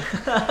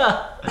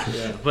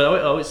 But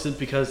I always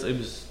because it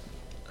was.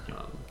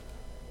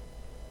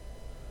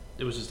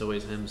 It was just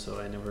always him, so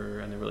I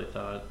never really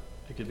thought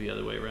it could be the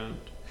other way around.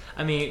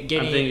 I mean, I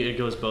think it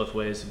goes both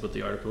ways. With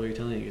the article you're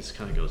telling, it just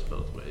kind of goes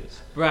both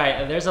ways.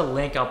 Right. There's a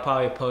link I'll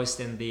probably post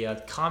in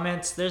the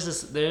comments. There's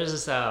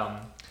this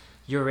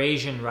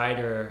Eurasian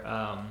writer.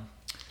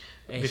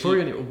 Before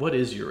you get what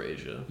is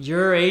Eurasia?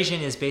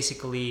 Eurasian is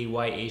basically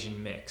white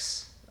Asian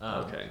mix.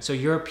 Okay. So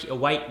a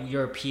white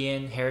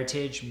European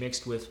heritage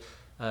mixed with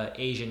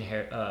Asian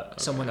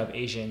someone of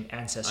Asian I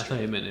ancestry.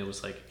 thought you meant it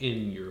was like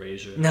in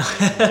Eurasia. No.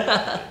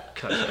 Like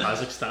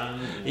Kazakhstan.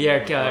 Yeah,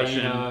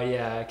 Russian.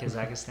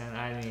 Kazakhstan.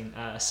 I mean,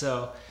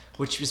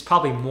 which is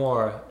probably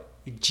more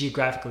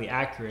geographically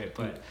accurate,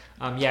 but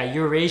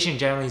Eurasian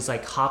generally is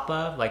like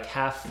Hapa, like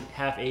half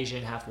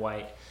Asian, half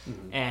white.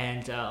 Mm-hmm.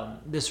 And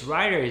this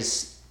writer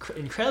is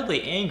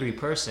incredibly angry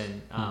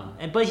person,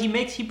 but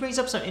he brings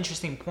up some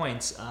interesting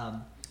points.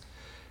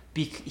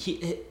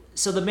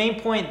 So the main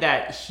point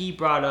that he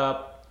brought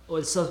up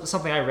was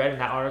something I read in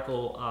that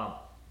article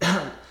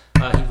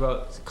he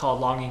wrote called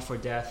 "Longing for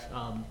Death."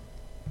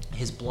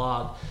 His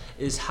blog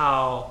is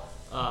how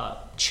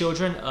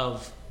children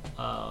of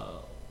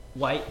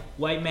white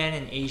men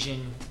and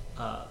Asian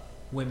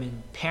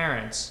women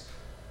parents,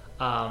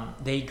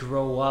 they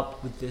grow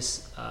up with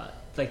this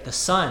like the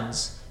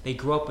sons, they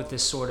grow up with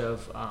this sort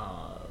of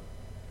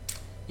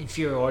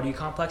inferiority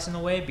complex in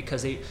a way,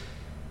 because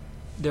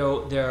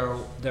their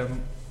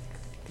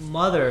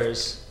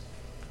mothers,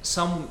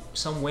 some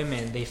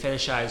women, they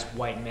fetishize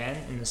white men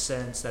in the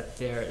sense that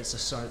there is a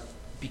certain,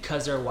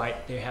 because they're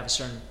white, they have a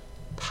certain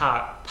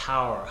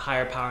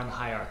higher power in the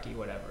hierarchy,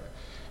 whatever,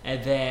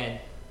 and then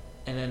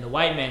the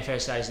white man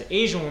fetishizes the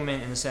Asian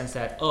woman in the sense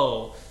that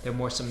they're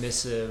more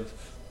submissive,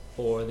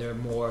 or they're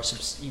more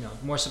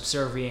more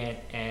subservient,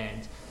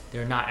 and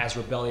they're not as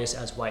rebellious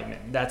as white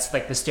men. That's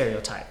like the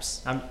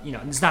stereotypes.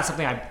 It's not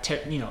something I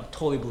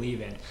totally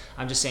believe in.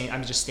 I'm just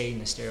stating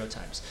the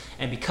stereotypes.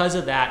 And because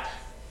of that,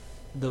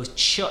 the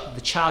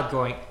child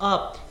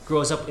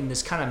grows up in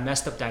this kind of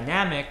messed up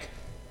dynamic.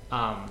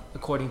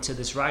 According to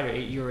this writer,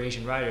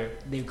 Eurasian writer,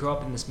 they grow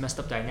up in this messed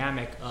up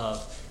dynamic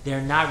of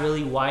they're not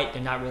really white,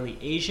 they're not really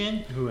Asian.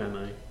 Who am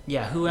I?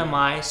 Yeah, who am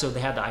I? So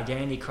they have the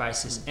identity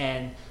crisis,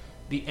 and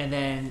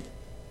then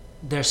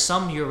there's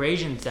some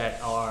Eurasians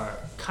that are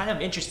kind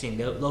of interesting.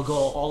 They'll go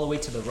all the way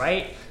to the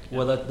right,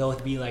 or they'll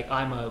be like,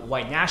 I'm a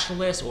white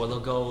nationalist, or they'll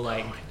go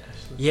like,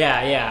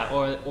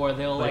 or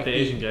they'll like the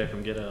Asian guy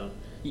from Get Out.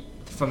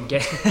 From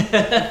Get.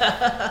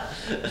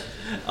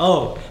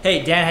 Oh,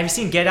 hey Dan, have you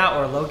seen Get Out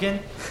or Logan?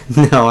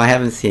 No, I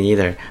haven't seen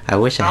either. I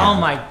wish I had.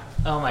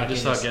 Oh my I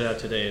just goodness. saw Get Out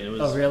today, and it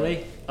was. Oh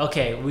really?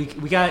 Okay, we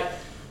got.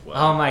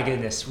 Wow. Oh my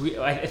goodness.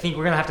 I think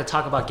we're gonna have to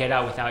talk about Get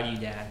Out without you,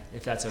 Dan,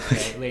 if that's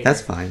okay. Later.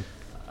 That's fine.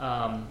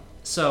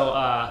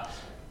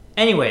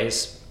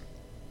 Anyways,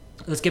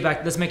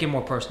 let's make it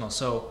more personal.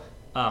 So,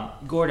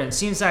 Gordon,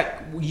 seems like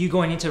you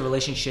going into a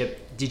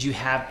relationship, did you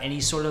have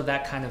any sort of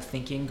that kind of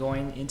thinking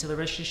going into the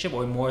relationship,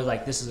 or more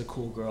like this is a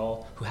cool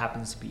girl who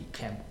happens to be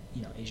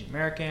Asian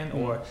American,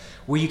 or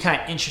were you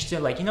kind of interested,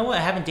 like, you know what,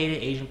 I haven't dated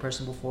an Asian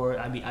person before,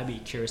 I'd be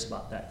curious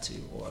about that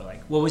too, or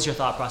like, what was your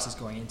thought process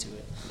going into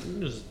it?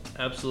 There's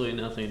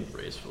absolutely nothing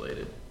race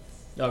related.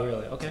 Oh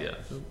really? Okay. Yeah.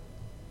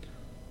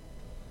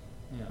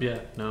 Yeah,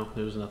 no,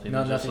 there was nothing.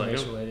 No, Just nothing like,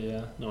 race related.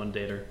 Yeah. no one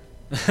date her.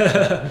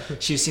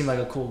 She seemed like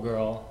a cool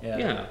girl.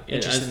 Yeah.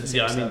 Interested in the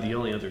same I mean, stuff. the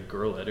only other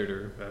girl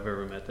editor I've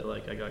ever met that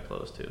like I got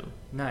close to.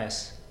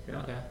 Nice.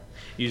 Yeah. Okay.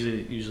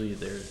 Usually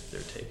they're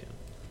taken.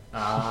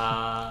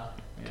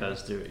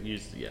 Because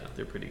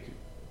they're pretty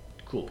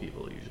cool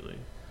people usually.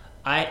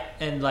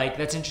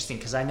 That's interesting,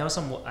 because I know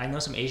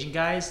some Asian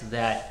guys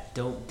that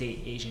don't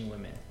date Asian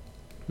women,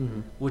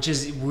 which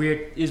is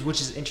weird. Which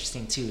is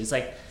interesting too. It's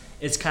like,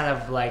 it's kind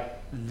of like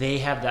they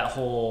have that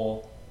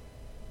whole,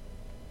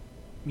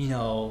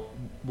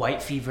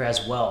 white fever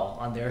as well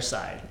on their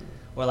side.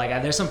 Or like,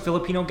 there's some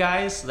Filipino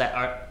guys that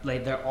are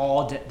like,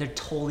 they're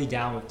totally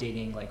down with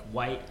dating like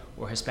white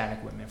or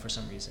Hispanic women for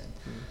some reason.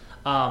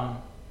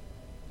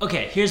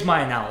 Okay, here's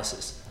my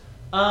analysis.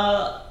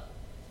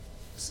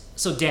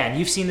 So Dan,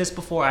 you've seen this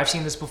before. I've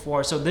seen this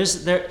before. So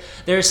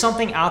there's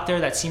something out there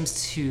that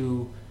seems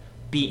to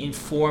be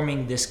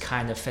informing this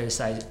kind of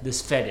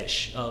this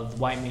fetish of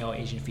white male,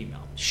 Asian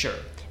female. Sure,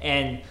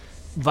 and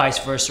vice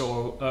versa,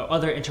 or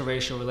other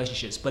interracial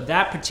relationships. But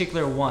that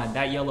particular one,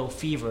 that yellow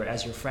fever,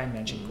 as your friend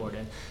mentioned,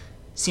 Gordon,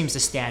 seems to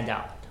stand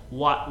out.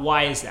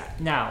 Why is that?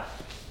 Now,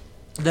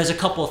 there's a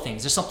couple of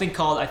things. There's something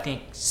called, I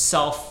think,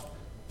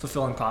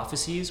 self-fulfilling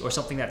prophecies, or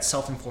something that's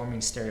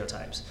self-informing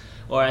stereotypes,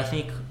 or I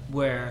think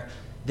where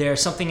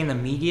there's something in the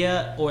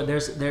media, or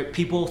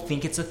people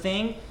think it's a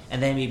thing,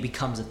 and then it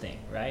becomes a thing,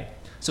 right?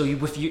 So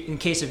in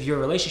case of your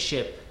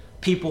relationship,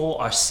 people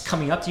are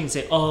coming up to you and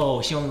say,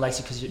 "Oh, she only likes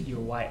you because you're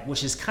white,"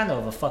 which is kind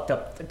of a fucked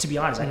up. To be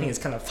honest, I think it's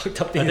kind of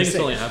fucked up thing I think to it's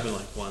say. only happened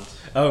like once.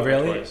 Oh,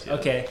 really? Twice, yeah.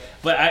 Okay,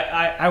 but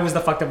I was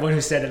the fucked up one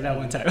who said it that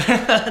one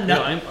time.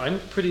 No, I'm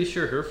pretty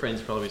sure her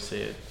friends probably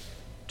say it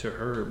to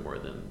her more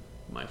than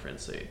my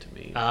friends say it to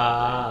me.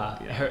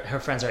 Yeah. Her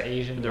friends are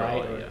Asian, They're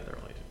right? all, Or- they're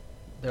all Asian.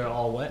 They're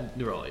all what?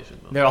 They're all Asian.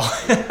 They're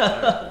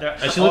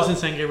all. She lives in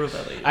San Gabriel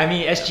Valley. I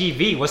mean,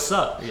 SGV. What's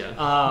up?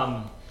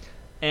 Yeah.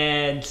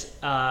 And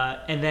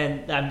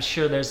then I'm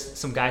sure there's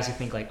some guys who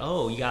think like,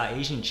 oh, you got an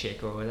Asian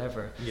chick or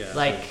whatever. Yeah.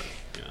 Like,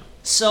 Yeah.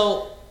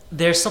 so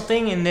there's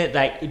something in it,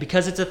 like,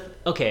 because it's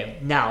okay,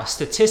 now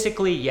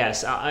statistically,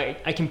 yes,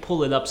 I can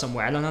pull it up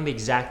somewhere. I don't know the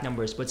exact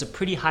numbers, but it's a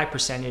pretty high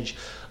percentage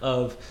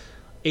of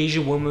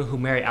Asian women who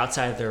marry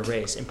outside of their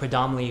race, and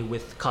predominantly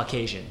with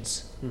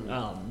Caucasians.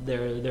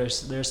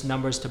 There's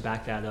numbers to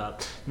back that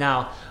up.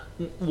 Now,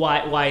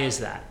 why is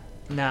that?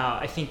 Now,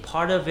 I think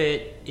part of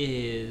it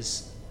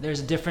is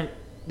there's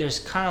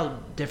kind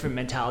of different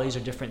mentalities or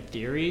different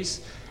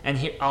theories, and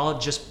here I'll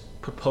just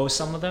propose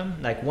some of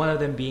them. Like one of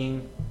them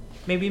being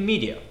maybe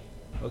media.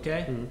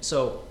 Okay,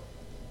 so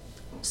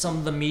some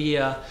of the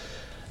media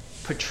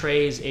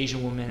portrays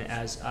Asian women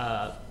as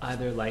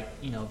either like,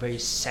 very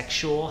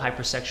sexual,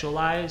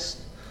 hypersexualized,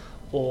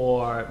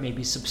 or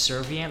maybe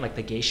subservient, like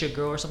the geisha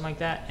girl or something like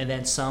that. And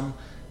then some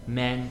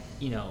men,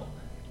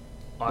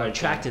 are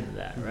attracted to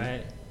that,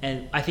 right?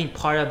 And I think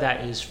part of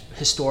that is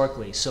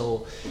historically.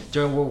 So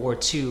during World War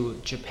II,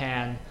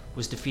 Japan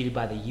was defeated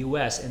by the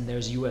U.S. and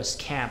there's U.S.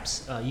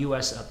 camps,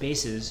 U.S.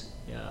 Bases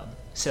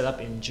set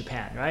up in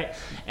Japan, right?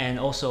 And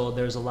also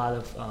there's a lot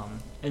of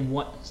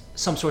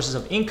some sources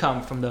of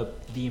income from the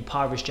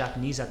impoverished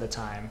Japanese at the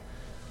time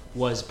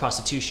was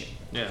prostitution.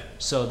 Yeah.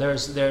 So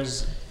there's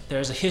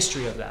a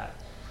history of that,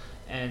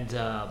 and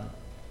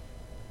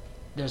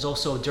there's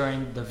also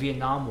during the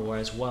Vietnam War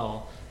as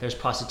well. There's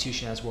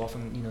prostitution as well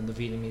from the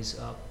Vietnamese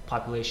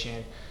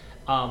population.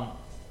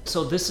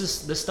 So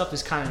this stuff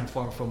is kind of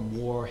informed from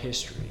war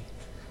history.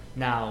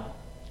 Now,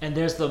 and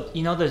there's I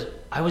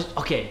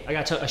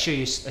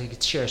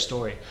could share a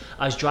story.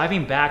 I was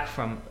driving back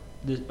from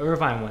the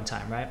Irvine one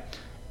time, right?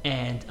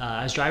 And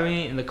I was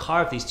driving in the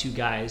car with these two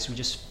guys who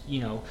just,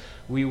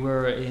 we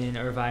were in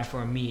Irvine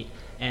for a meet,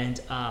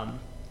 and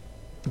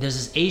there's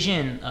this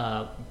Asian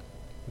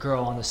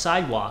girl on the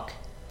sidewalk,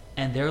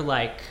 and they're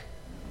like,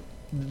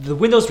 the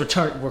windows were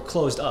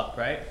closed up,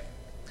 right?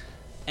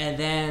 And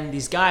then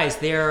these guys,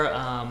 they're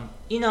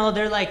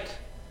like,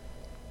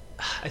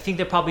 I think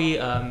they're probably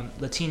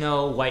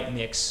Latino white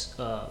mix.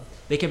 They're a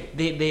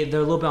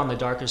little bit on the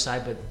darker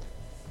side, but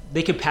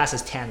they could pass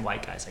as tan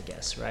white guys, I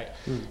guess, right?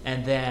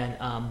 And then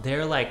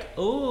they're like,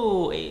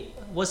 "Oh, hey,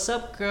 what's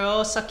up,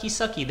 girl? Sucky,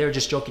 sucky." They're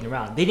just joking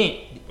around. They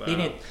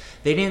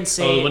didn't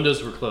say. Oh, the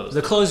windows were closed.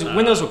 The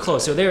windows were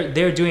closed, so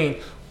they're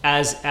doing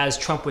as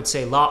Trump would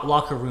say,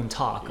 locker room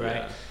talk, right?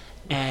 Yeah.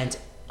 And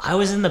I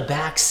was in the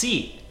back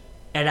seat,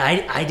 and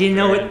I didn't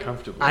know it.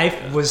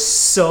 I was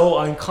so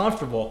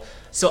uncomfortable.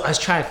 So I was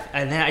trying,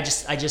 and then I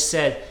just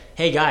said,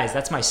 "Hey guys,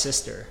 that's my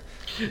sister."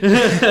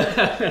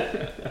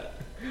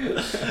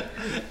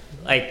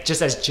 Like,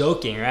 just as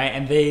joking, right?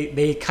 And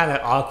they kind of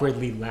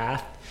awkwardly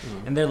laughed,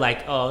 and they're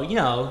like, "Oh,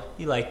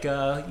 you like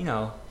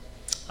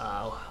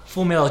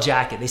Full Metal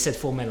Jacket." They said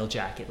Full Metal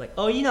Jacket, like,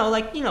 "Oh,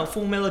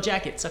 Full Metal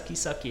Jacket, sucky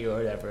sucky," or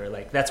whatever.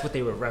 Like, that's what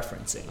they were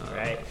referencing,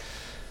 right?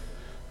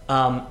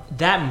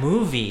 That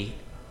movie,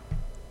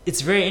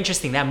 it's very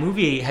interesting. That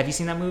movie, have you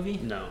seen that movie?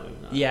 No,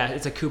 I've not. Yeah,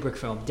 it's a Kubrick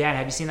film. Dan,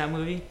 have you seen that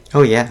movie?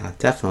 Oh yeah,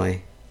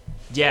 definitely.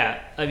 Yeah,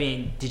 I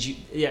mean, did you?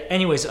 Yeah.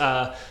 Anyways,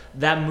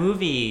 that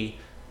movie,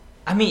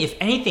 I mean, if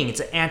anything, it's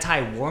an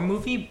anti-war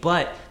movie.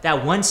 But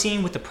that one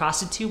scene with the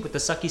prostitute, with the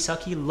sucky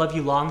sucky, love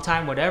you long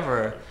time,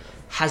 whatever,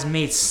 has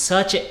made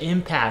such an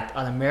impact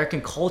on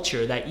American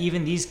culture that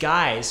even these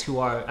guys who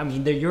are, I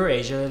mean, they're your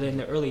age, they're in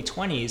their early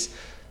 20s,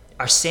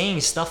 are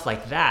saying stuff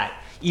like that.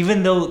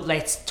 Even though,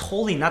 like, it's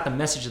totally not the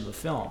message of the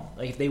film.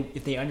 Like,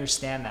 if they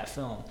understand that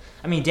film.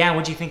 I mean, Dan,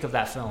 what do you think of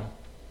that film?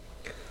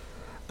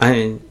 I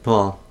mean,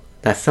 well,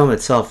 that film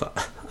itself,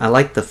 I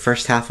like the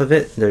first half of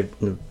it, the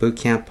boot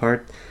camp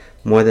part,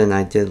 more than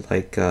I did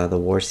like the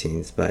war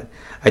scenes. But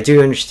I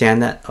do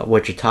understand that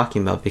what you're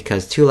talking about,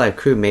 because Two Live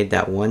Crew made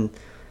that one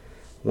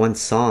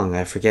song,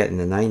 I forget, in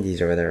the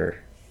 90s or whatever,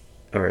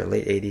 or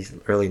late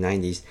 80s, early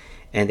 90s,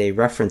 and they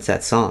reference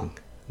that song.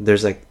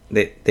 There's like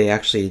they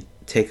actually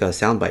take a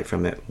soundbite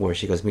from it where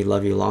she goes, "Me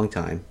love you long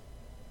time."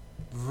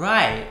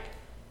 Right.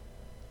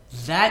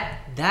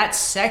 That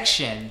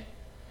section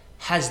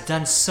has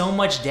done so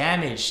much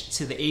damage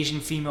to the Asian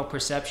female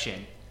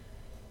perception.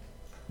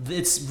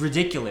 It's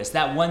ridiculous.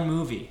 That one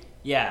movie.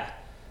 Yeah.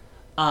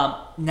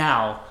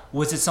 Now,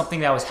 was it something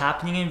that was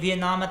happening in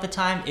Vietnam at the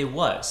time? It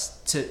was.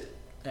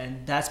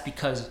 And that's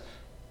because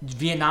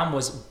Vietnam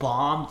was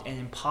bombed and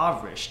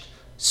impoverished.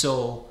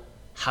 So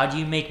how do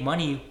you make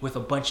money with a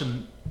bunch of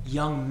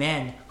young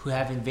men who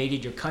have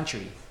invaded your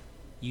country?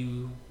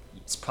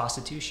 It's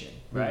prostitution,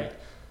 right?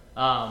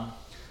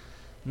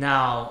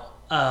 Now,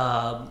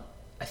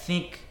 I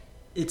think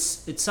it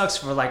sucks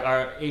for like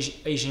our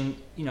Asian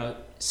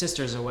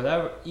sisters or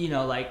whatever,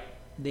 like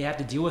they have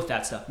to deal with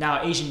that stuff.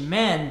 Now, Asian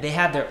men, they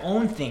have their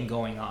own thing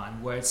going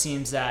on where it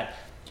seems that.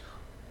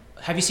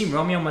 Have you seen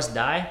Romeo Must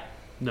Die?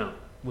 No.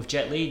 With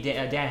Jet Li?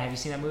 Dan, have you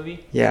seen that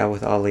movie? Yeah,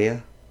 with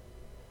Aaliyah.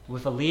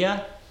 With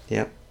Aaliyah?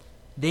 Yep.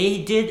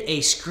 They did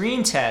a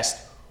screen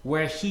test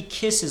where he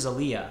kisses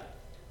Aaliyah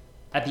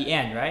at the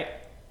end, right?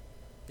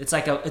 It's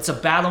a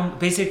battle.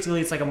 Basically,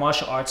 it's like a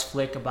martial arts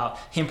flick about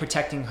him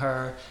protecting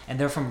her, and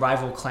they're from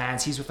rival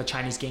clans. He's with a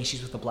Chinese gang,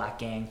 she's with a black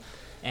gang,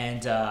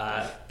 and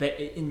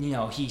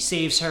he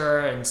saves her,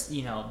 and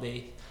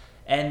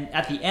and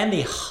at the end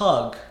they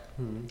hug.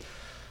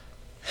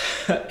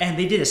 And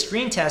they did a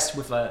screen test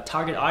with a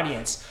target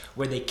audience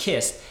where they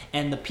kissed,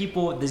 and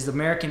these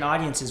American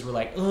audiences were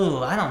like,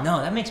 "Oh, I don't know,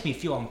 that makes me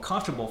feel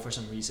uncomfortable for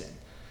some reason."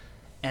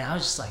 And I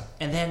was just like,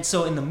 and then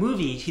so in the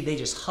movie they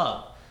just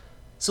hug.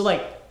 So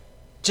like,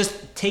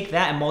 just take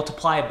that and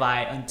multiply it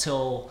by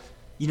until,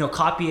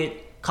 copy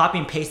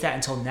and paste that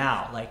until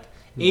now. Like,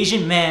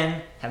 Asian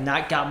men have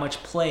not got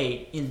much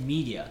play in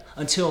media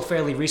until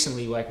fairly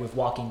recently, like with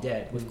Walking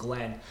Dead, with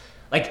Glenn.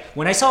 Like,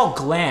 when I saw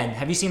Glenn,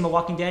 have you seen The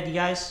Walking Dead, you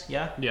guys?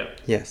 Yeah? Yeah.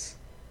 Yes.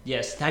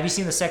 Yes. Have you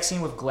seen the sex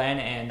scene with Glenn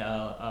and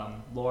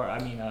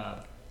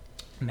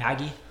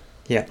Maggie?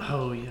 Yeah.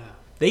 Oh yeah.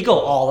 They go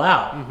all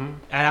out.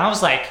 And I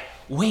was like,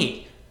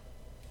 wait,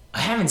 I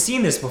haven't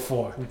seen this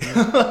before.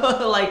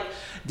 Like,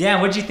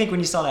 Dan, what did you think when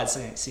you saw that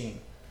scene?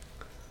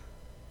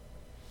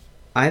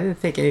 I didn't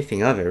think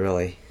anything of it,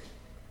 really.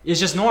 It's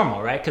just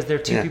normal, right? Because they're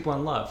two Yeah. people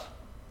in love.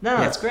 No,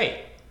 Yeah. that's great.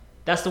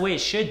 That's the way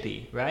it should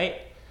be,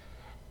 right?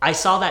 I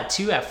saw that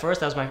too at first.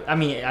 That was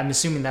I'm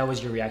assuming that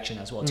was your reaction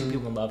as well. Two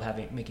people in love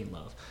making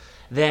love.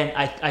 Then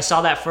I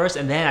saw that first,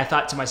 and then I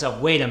thought to myself,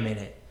 wait a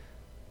minute.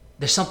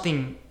 There's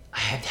something, I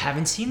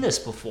haven't seen this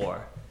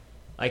before.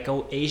 Like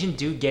an Asian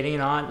dude getting it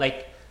on,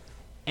 like,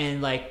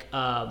 and like,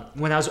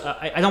 when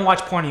I don't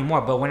watch porn anymore,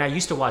 but when I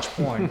used to watch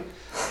porn,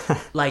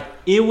 like,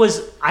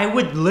 I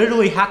would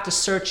literally have to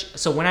search.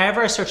 So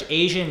whenever I search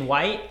Asian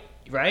white,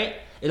 right,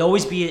 it'd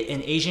always be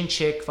an Asian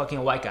chick fucking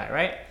a white guy,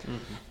 right?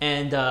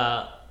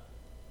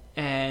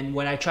 And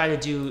when I try to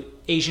do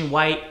Asian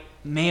white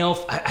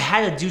male, I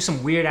had to do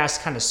some weird ass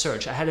kind of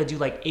search. I had to do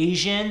like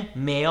Asian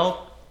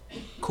male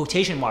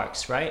quotation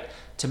marks, right,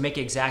 to make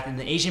it exact, and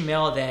then Asian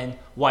male, then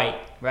white,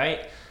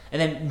 right, and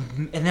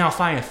then I'll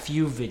find a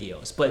few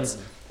videos, but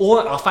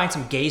or I'll find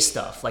some gay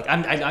stuff. Like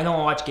I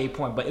don't watch gay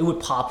porn, but it would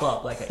pop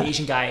up like an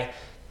Asian guy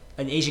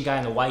and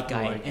a white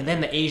guy, and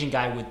then the Asian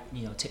guy would,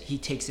 he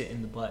takes it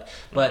in the butt.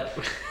 But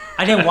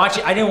I didn't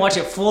watch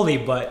it fully,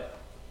 but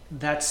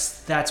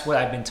that's what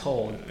I've been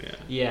told.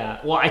 Yeah.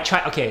 Well, I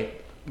tried. Okay,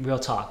 real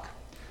talk.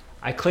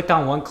 I clicked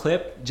on one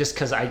clip just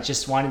because I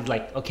just wanted,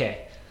 like,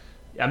 okay,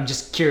 I'm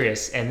just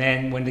curious. And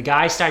then when the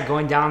guy started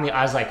going down,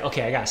 I was like,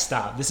 okay, I gotta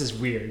stop. This is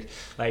weird.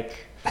 Like,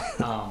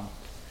 I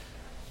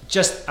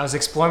was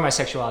exploring my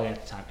sexuality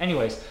at the time.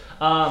 Anyways,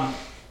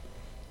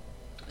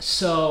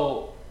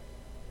 so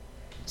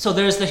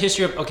there's the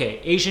history of,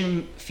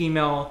 Asian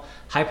female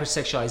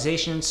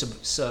hypersexualization,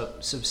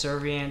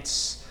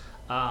 subservience,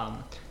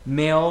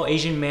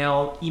 Asian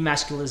male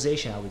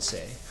emasculization, I would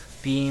say,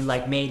 being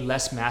like made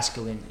less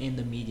masculine in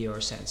the media or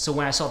sense. So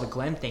when I saw the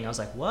Glenn thing, I was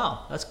like,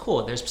 wow, that's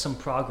cool. There's some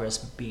progress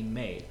being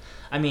made.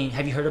 I mean,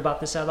 have you heard about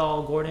this at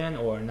all, Gordon,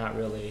 or not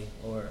really?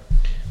 Or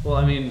well,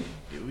 I mean,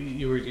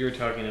 you were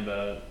talking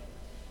about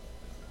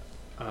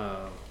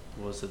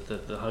what was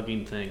it, the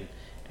hugging thing,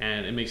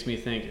 and it makes me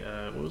think,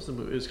 what was the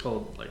movie? It was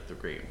called like The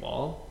Great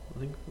Wall, I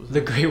think.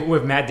 The Great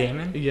with Matt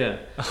Damon? Yeah.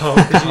 Oh,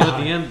 because at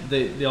the end,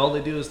 they all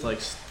they do is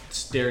like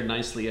stare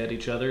nicely at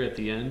each other at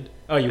the end.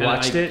 Oh, you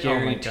watched it? I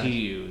guarantee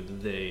you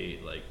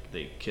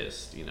they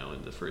kissed, in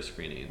the first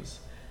screenings.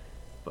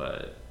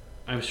 But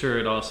I'm sure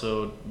it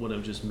also would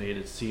have just made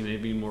it seem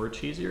maybe more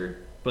cheesier.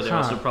 But it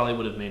also probably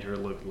would have made her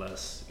look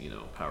less,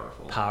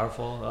 powerful.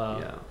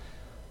 Yeah.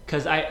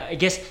 Because I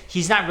guess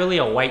he's not really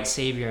a white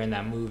savior in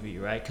that movie,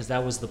 right? Because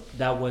that was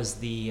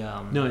the.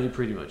 No, he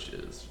pretty much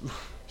is.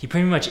 He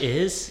pretty much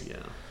is. Yeah.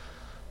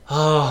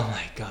 Oh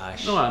my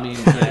gosh. No, I mean,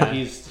 yeah,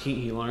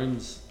 he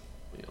learns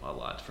a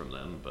lot from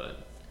them,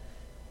 but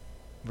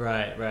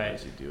right. what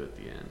does he do at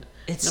the end?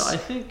 No, I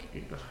think.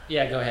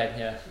 Yeah, go ahead.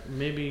 Yeah.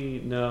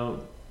 Maybe no,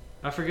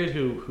 I forget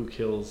who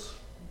kills.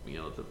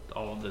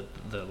 All of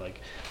the like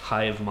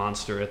hive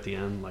monster at the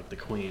end, like the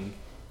queen.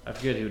 I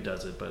forget who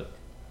does it, but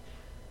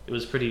it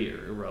was pretty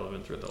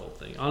irrelevant through the whole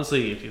thing.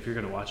 Honestly, if you're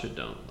gonna watch it,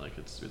 don't. Like,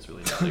 it's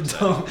really not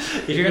exciting.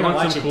 If you're gonna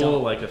want watch some it, cool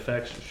don't. like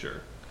effects,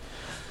 sure,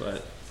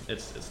 but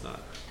it's not.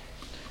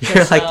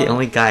 You're like the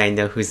only guy I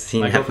know who's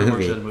seen My that girlfriend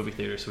works movie. at a movie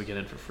theater, so we get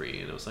in for free,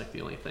 and it was like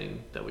the only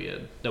thing that we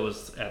had that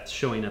was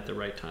showing at the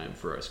right time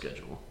for our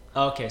schedule.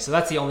 Okay, so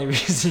that's the only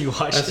reason you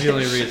watched That's it. the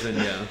only reason,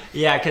 yeah.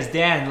 Yeah, because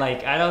Dan,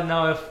 like, I don't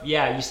know if,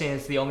 you're saying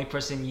it's the only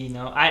person you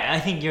know. I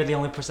think you're the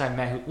only person I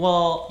met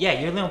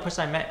you're the only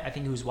person I met, I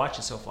think, who's watched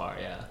it so far,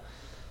 yeah.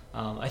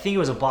 I think it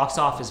was a box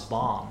office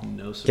bomb.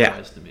 No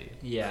surprise to me.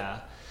 Yeah.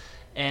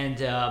 And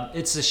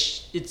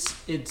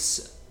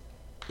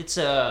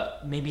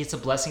maybe it's a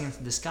blessing in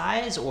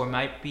disguise, or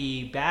might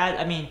be bad.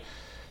 I mean,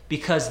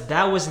 because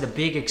that was a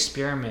big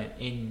experiment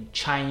in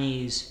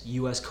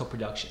Chinese-U.S.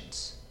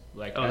 co-productions.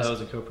 That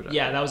was a co-production.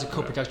 Yeah, that was a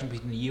co-production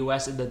between the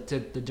U.S. and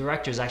the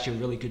director is actually a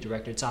really good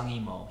director, Zhang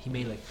Yimou.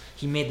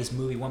 He made this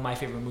movie, one of my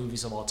favorite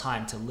movies of all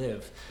time, To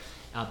Live,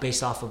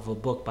 based off of a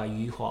book by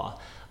Yu Hua.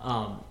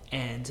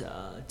 And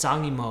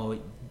Zhang Yimou,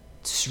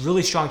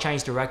 really strong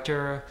Chinese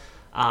director.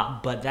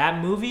 But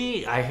that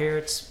movie, I hear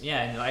it's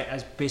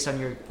as based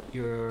on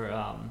your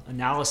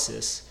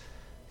analysis,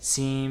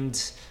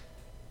 seemed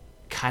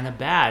kind of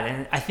bad.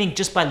 And I think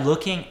just by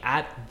looking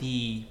at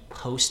the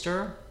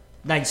poster,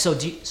 like so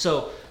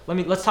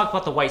let's talk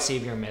about the white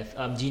savior myth.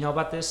 Do you know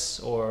about this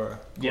or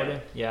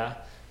Gordon? Yeah.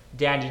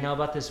 Dan, do you know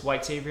about this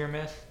white savior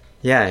myth?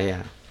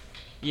 Yeah.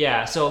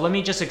 Yeah, so let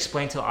me just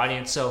explain to the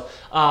audience. So,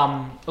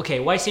 okay,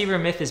 white savior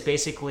myth is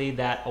basically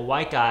that a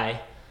white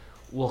guy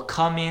will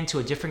come into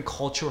a different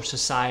culture or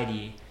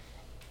society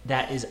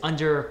that is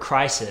under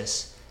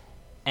crisis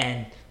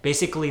and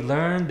basically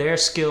learn their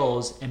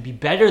skills and be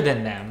better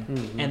than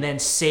them, and then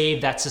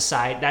save that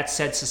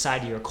said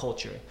society or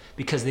culture,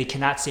 because they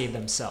cannot save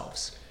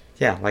themselves.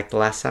 Yeah, like The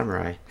Last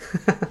Samurai.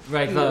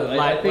 Right,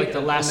 I think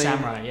the Last I mean,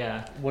 Samurai,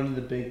 yeah. One of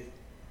the big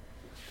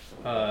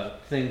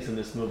things in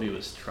this movie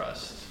was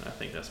trust. I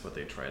think that's what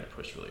they tried to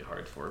push really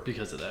hard for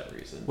because of that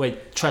reason.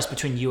 Wait, trust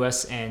between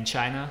U.S. and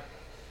China?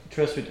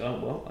 Trust with I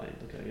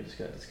just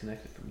got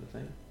disconnected from the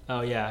thing.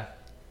 Oh, yeah.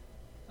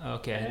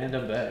 Okay. And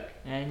I'm back.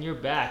 And you're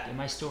back. Am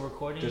I still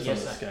recording? Just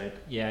yes, on the Skype.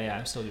 Yeah,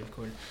 I'm still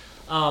recording.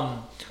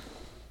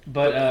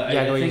 But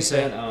yeah, I think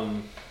say. that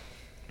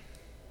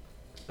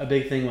a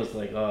big thing was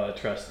like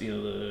trust. You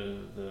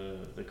know,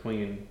 the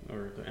queen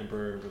or the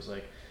emperor was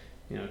like,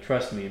 you know,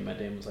 trust me. And my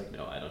dad was like,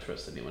 no, I don't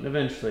trust anyone.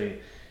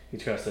 Eventually, he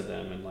trusted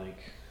them and like.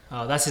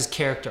 Oh, that's his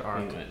character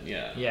arc.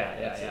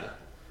 Yeah.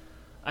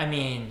 I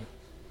mean.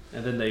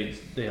 And then they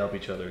help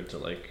each other to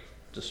like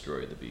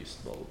destroy the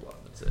beast. Blah blah blah.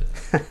 That's it.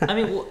 I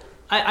mean. Well,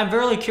 I'm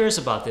really curious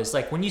about this.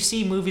 Like, when you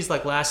see movies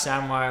like Last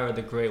Samurai or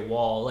The Great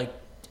Wall, like,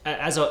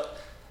 does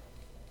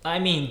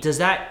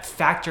that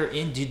factor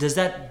in? Does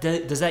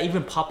that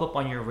even pop up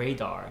on your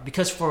radar?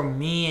 Because for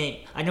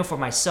me, I know for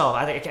myself,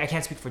 I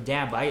can't speak for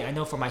Dan, but I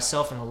know for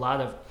myself and a lot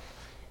of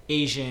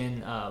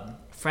Asian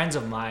friends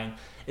of mine,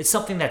 it's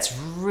something that's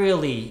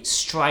really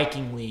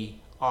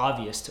strikingly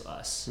obvious to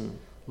us.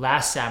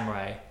 Last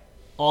Samurai,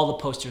 all the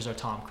posters are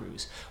Tom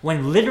Cruise.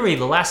 When literally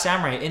the Last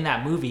Samurai in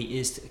that movie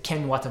is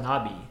Ken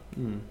Watanabe.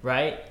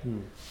 Right?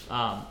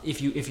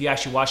 If you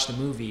actually watch the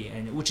movie,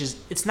 and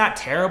it's not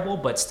terrible,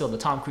 but still the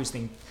Tom Cruise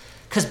thing,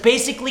 because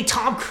basically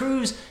Tom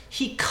Cruise,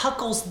 he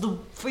kills the,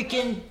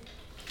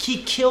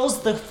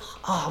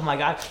 oh my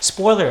god,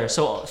 spoiler.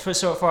 So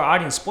for our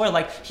audience, spoiler,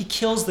 like, he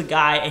kills the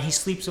guy and he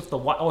sleeps with the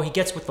wife, or he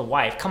gets with the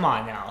wife. Come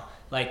on now,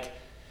 like,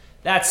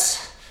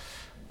 that's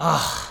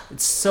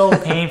it's so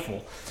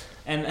painful.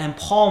 And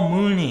Paul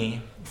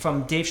Mooney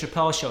from Dave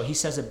Chappelle's show, he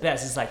says it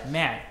best. It's like,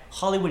 man,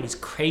 Hollywood is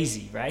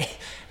crazy, right?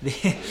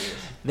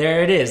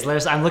 There it is.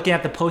 I'm looking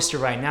at the poster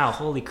right now.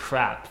 Holy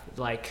crap!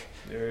 Like,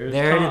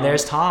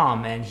 there's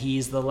Tom, and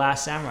he's the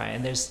Last Samurai.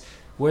 And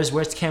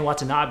where's Ken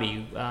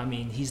Watanabe? I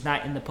mean, he's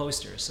not in the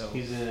poster, so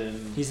he's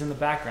in the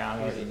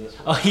background.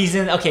 He's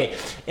in. Okay,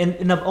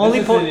 in the only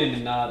this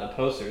is not a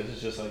poster. This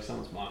is just like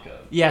someone's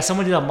mock-up. Yeah,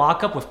 someone did a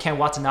mock-up with Ken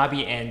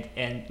Watanabe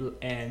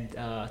and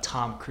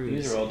Tom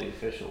Cruise. These are all the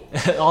official.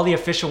 All the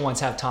official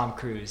ones have Tom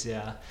Cruise.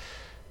 Yeah,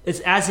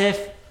 it's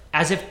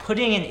as if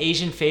putting an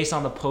Asian face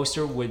on the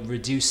poster would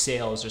reduce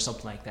sales or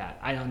something like that.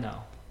 I don't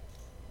know.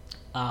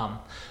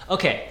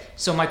 Okay,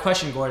 so my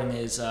question, Gordon,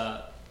 is.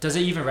 Does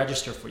it even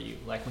register for you?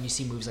 Like, when you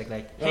see movies like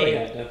hey. Oh,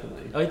 yeah,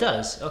 definitely. Oh, it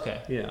does? Okay.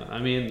 Yeah, I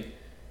mean,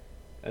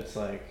 it's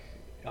like,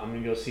 I'm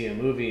going to go see a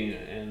movie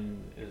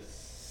and it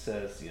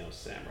says, you know,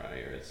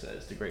 Samurai, or it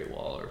says The Great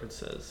Wall, or if it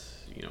says,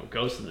 you know,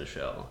 Ghost in the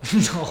Shell.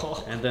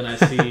 No. And then I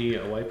see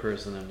a white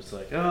person, I'm just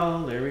like,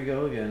 oh, there we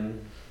go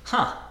again.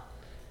 Huh.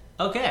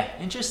 Okay,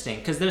 interesting.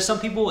 Because there's some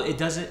people,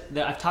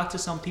 I've talked to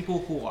some people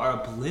who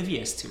are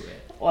oblivious to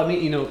it. Well, I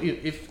mean, you know,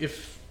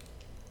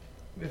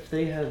 if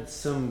they had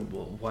some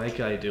white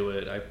guy do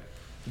it,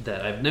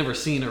 that I've never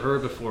seen or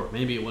heard before,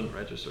 maybe it wouldn't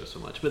register so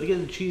much. But they get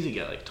a cheesy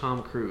guy like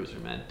Tom Cruise or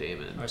Matt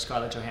Damon or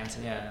Scarlett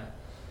Johansson, yeah.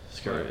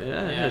 She's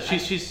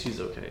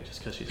okay just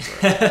because she's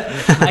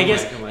Scarlett. I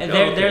guess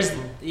there's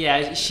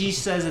she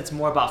says it's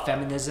more about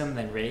feminism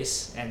than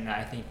race, and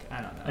I think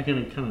I don't know. I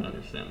can kind of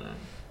understand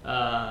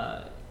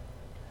that.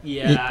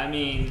 I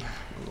mean.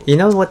 You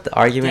know what the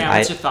argument? Dan,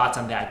 what's your thoughts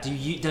on that?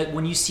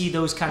 When you see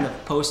those kind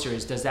of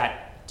posters,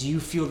 do you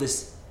feel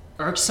this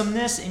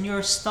irksomeness in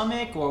your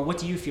stomach, or what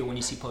do you feel when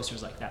you see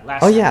posters like that?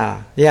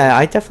 Yeah,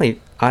 I definitely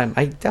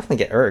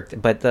get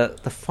irked. But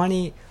the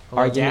funny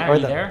argument, Dan, are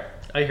you there?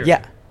 I hear.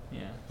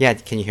 Yeah.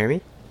 Can you hear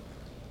me?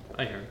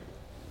 I hear.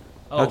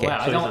 Oh okay.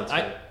 Wow,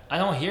 I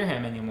don't hear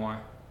him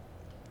anymore.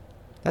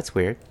 That's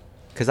weird,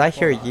 because I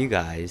hear you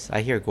guys.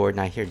 I hear Gordon.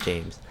 I hear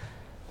James.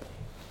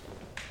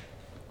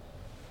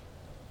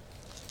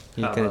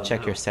 You gonna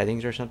check your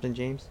settings or something,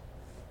 James?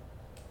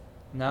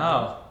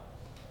 No.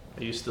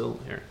 Are you still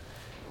here?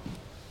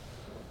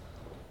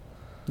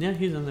 Yeah,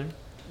 he's in there.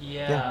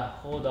 Yeah,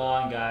 hold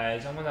on,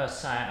 guys.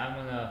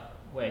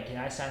 Wait, can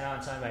I sign out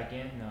and sign back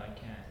in? No, I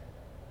can't.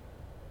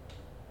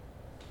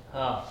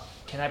 Oh,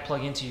 can I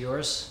plug into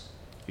yours?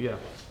 Yeah.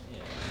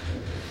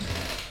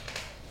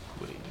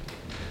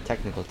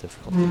 Technical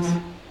difficulties.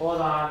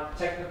 Hold on,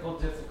 technical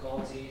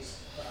difficulties.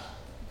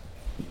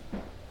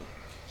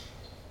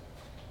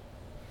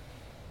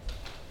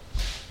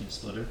 You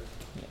splitter?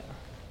 Yeah.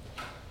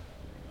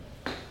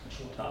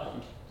 Top.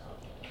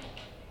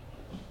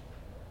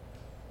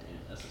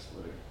 That's a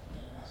splitter.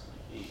 That's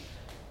like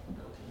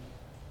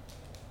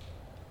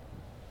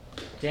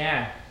 8.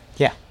 Dan.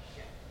 Yeah.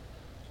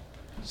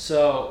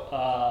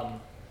 So,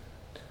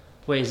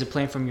 wait, is it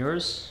playing from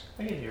yours?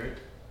 I can hear it.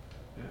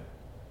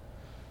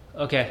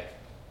 Yeah. Okay.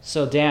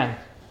 So Dan.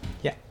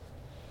 Yeah.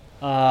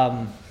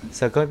 Um,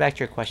 So going back to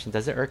your question,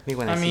 does it irk me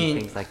when I I see mean-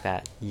 things like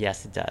that?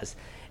 Yes, it does.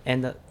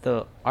 And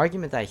the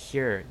argument I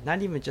hear,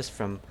 not even just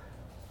from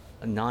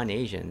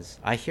non-Asians,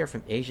 I hear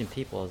from Asian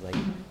people is like,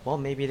 well,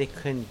 maybe they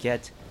couldn't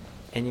get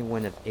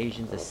anyone of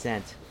Asian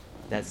descent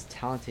that's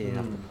talented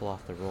enough to pull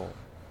off the role.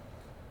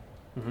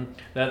 Mm-hmm.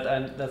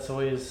 That's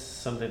always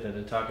something that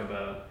they talk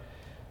about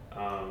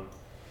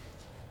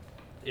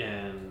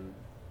in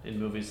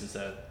movies, is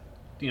that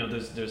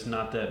there's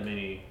not that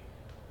many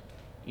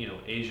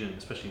Asian,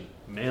 especially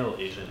male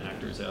Asian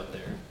actors out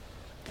there,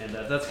 and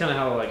that's kind of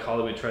how like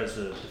Hollywood tries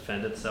to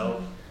defend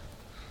itself.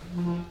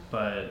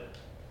 But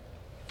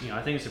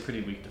I think it's a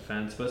pretty weak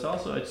defense. But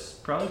it's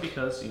probably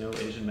because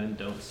Asian men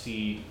don't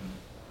see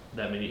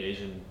that many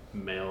Asian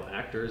male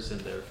actors,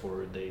 and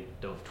therefore they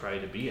don't try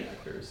to be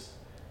actors.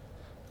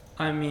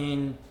 I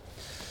mean,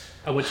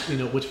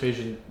 Which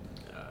Asian?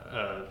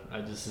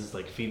 This is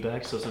like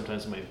feedback, so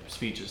sometimes my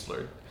speech is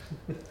slurred.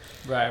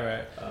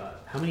 right.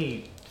 How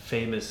many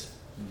famous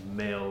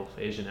male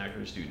Asian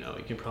actors do you know?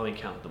 You can probably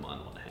count them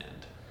on one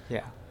hand.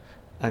 Yeah.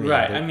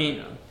 Right. the- I mean,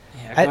 Yeah.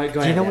 yeah, I- go you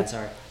ahead. know Dan, what-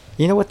 sorry.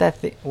 You know what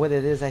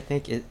it is? I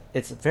think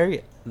it's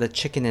very the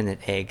chicken and an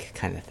egg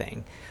kind of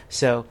thing.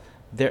 So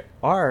there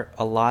are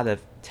a lot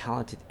of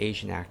talented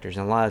Asian actors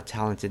and a lot of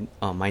talented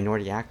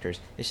minority actors.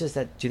 It's just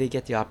that do they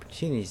get the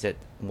opportunities that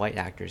white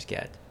actors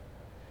get?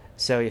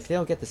 So if they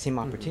don't get the same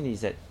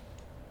opportunities that,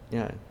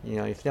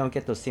 if they don't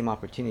get those same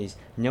opportunities,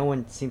 no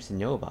one seems to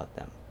know about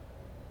them,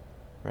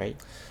 right?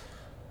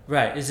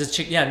 Right. Is this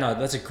yeah? No,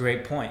 that's a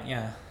great point.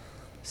 Yeah.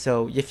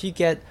 So if you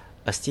get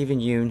a Steven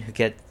Yeun who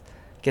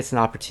gets an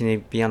opportunity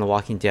to be on The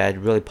Walking Dead,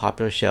 really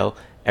popular show,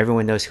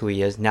 everyone knows who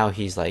he is. Now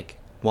he's like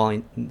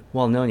well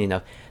known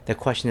enough. The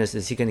question is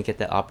he going to get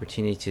that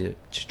opportunity to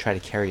try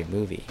to carry a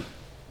movie?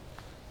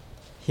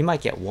 He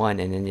might get one,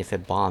 and then if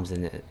it bombs,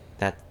 then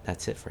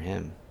that's it for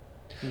him.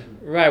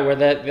 Right. Where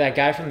that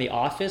guy from The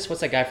Office?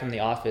 What's that guy from The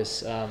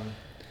Office?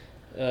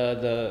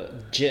 The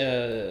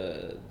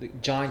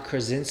John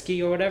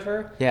Krasinski or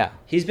whatever. Yeah.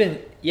 He's been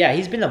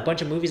a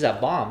bunch of movies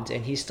that bombed,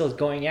 and he's still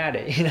going at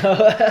it,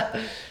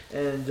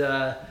 and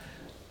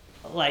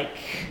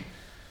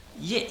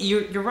yeah,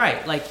 you're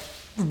right. Like,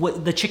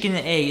 what the chicken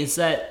and egg is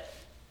that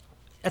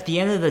at the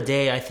end of the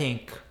day, I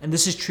think, and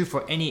this is true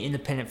for any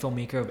independent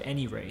filmmaker of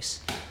any race,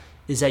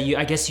 is that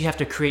I guess you have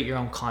to create your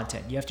own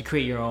content. You have to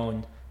create your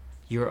own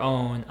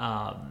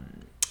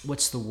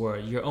what's the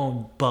word? Your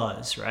own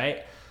buzz,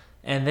 right?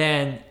 And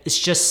then it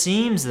just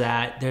seems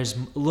that there's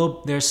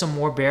some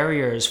more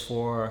barriers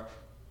for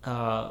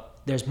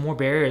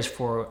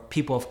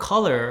people of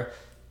color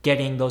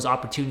getting those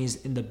opportunities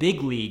in the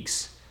big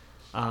leagues,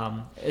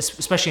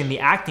 especially in the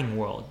acting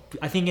world.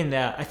 I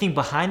think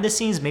behind the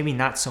scenes maybe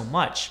not so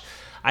much.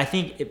 I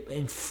think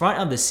in front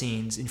of the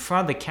scenes, in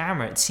front of the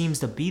camera, it seems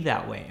to be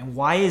that way. And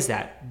why is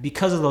that?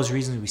 Because of those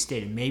reasons we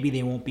stated. Maybe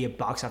they won't be a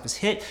box office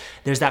hit.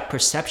 There's that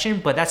perception,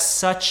 but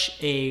that's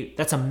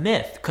a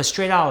myth. Because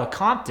Straight Outta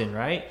Compton,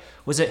 right,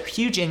 was a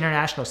huge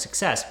international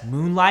success.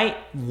 Moonlight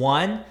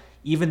won,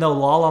 even though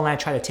La La Land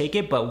tried to take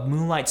it, but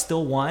Moonlight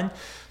still won.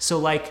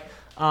 So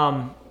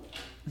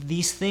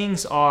these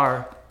things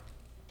are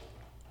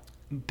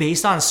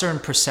based on a certain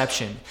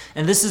perception.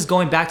 And this is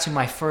going back to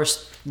my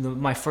first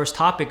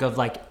topic of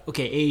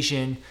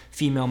Asian,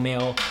 female,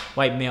 male,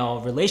 white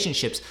male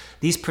relationships.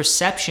 These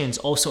perceptions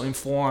also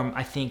inform,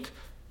 I think,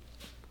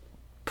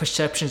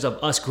 perceptions of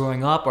us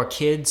growing up, our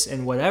kids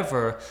and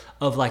whatever,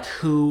 of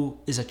who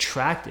is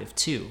attractive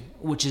too,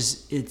 which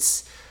is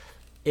it's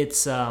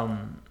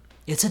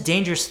a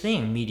dangerous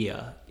thing.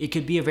 Media, it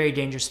could be a very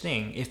dangerous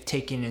thing if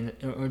taken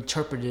or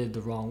interpreted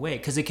the wrong way,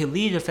 because it could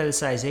lead to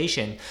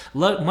fetishization,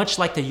 much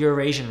like the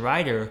Eurasian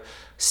writer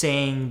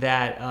saying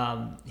that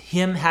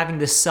him having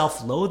this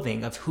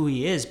self-loathing of who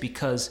he is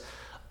because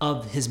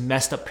of his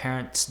messed up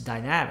parents'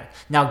 dynamic.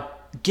 Now,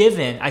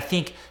 I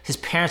think his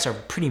parents are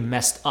pretty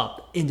messed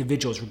up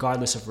individuals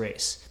regardless of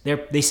race.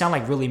 They sound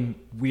like really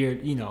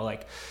weird,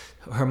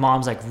 her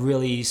mom's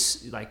really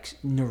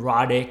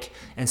neurotic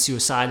and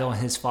suicidal,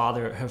 and his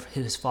father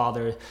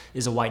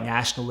is a white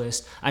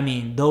nationalist. I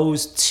mean,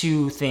 those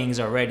two things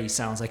already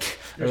sounds like.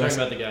 You're talking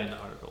about the guy in the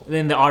article.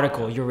 In the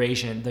article,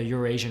 the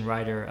Eurasian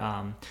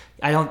writer.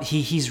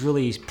 He's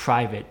really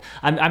private.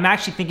 I'm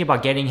actually thinking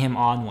about getting him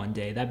on one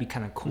day. That'd be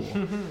kind of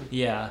cool.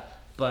 Yeah,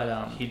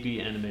 but he'd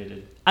be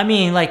animated. I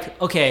mean,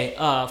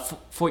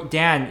 for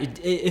Dan,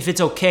 if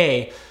it's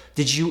okay.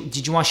 Did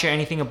you want to share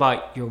anything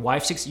about your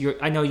wife's your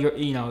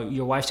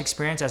wife's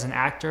experience as an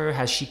actor?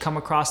 Has she come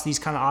across these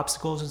kind of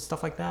obstacles and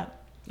stuff like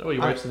that? Oh,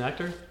 your wife's an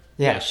actor?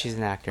 Yeah, she's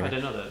an actor. I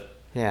didn't know that.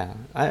 Yeah,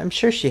 I'm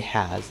sure she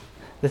has.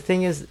 The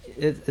thing is,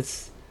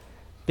 it's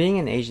being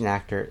an Asian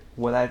actor.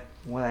 What I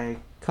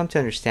come to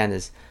understand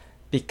is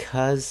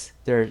because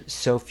there are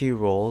so few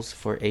roles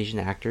for Asian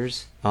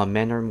actors,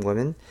 men or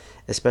women,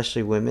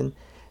 especially women,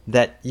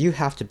 that you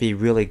have to be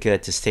really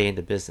good to stay in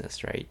the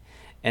business, right?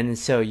 And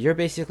so you're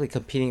basically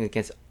competing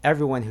against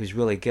everyone who's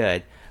really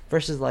good.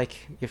 Versus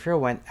like if you're a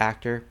one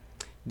actor,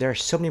 there are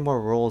so many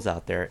more roles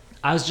out there.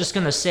 I was just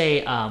gonna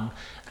say,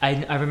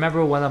 I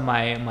remember one of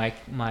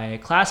my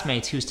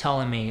classmates who was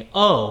telling me,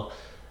 oh,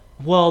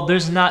 well,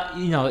 there's not,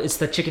 it's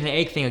the chicken and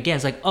egg thing again.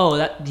 It's like, oh,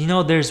 that,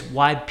 there's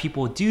why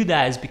people do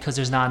that is because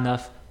there's not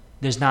enough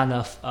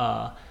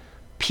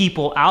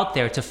people out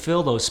there to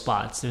fill those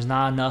spots. There's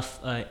not enough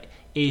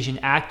Asian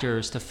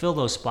actors to fill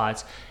those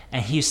spots.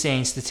 And he's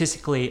saying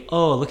statistically,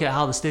 oh, look at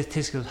how the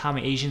statistics of how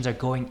many Asians are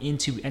going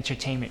into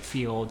entertainment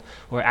field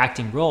or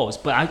acting roles.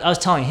 But I was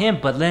telling him,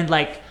 but then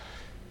like,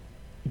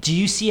 do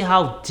you see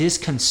how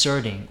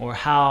disconcerting or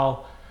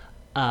how,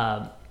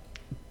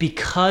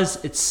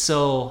 because it's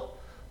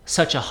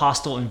such a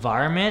hostile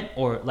environment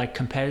or like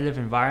competitive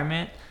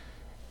environment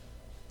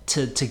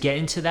to get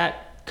into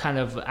that kind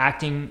of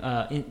acting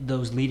in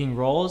those leading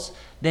roles,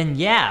 then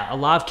yeah, a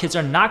lot of kids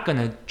are not going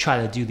to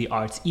try to do the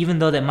arts, even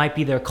though that might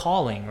be their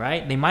calling,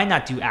 right? They might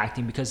not do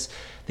acting because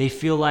they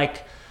feel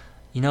like,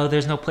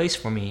 there's no place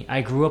for me.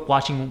 I grew up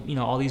watching,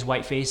 all these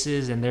white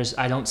faces and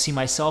I don't see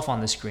myself on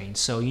the screen.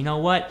 So you know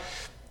what?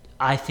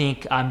 I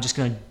think I'm just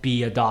going to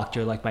be a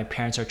doctor like my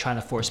parents are trying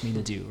to force me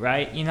to do,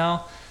 right?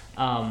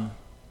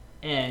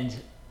 And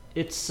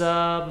it's,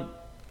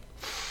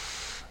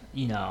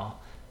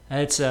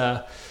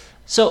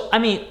 so, I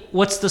mean,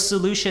 what's the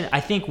solution?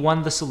 I think one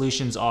of the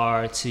solutions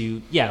are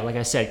to, like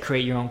I said,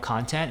 create your own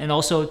content and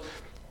also,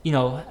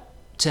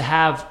 to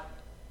have,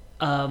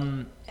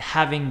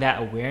 having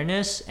that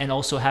awareness and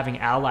also having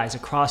allies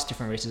across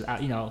different races,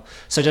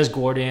 such as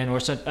Gordon or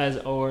with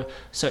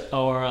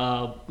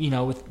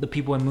the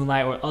people in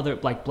Moonlight or other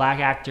like black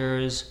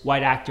actors,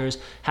 white actors,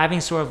 having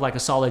sort of like a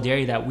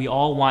solidarity that we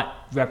all want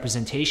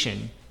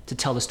representation to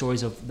tell the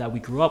stories of that we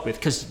grew up with,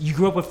 because you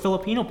grew up with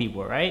Filipino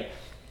people, right?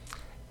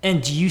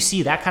 And do you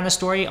see that kind of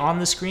story on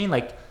the screen?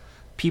 Like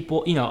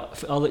people,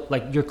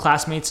 like your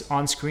classmates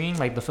on screen,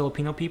 like the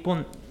Filipino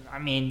people? I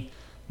mean,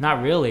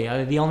 not really.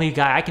 The only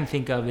guy I can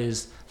think of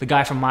is the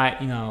guy from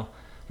my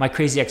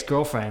crazy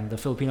ex-girlfriend, the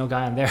Filipino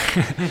guy on there.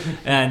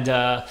 And,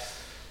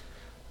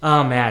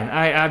 oh man,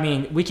 I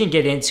mean, we can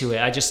get into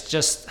it. I just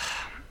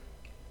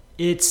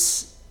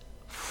it's,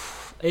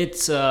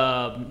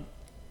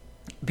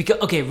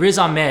 because okay, Riz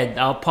Ahmed,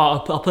 I'll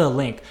put a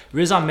link.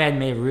 Riz Ahmed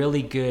made a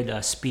really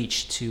good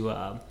speech to,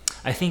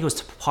 I think it was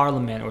to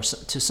Parliament or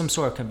to some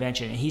sort of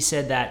convention, and he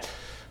said that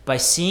by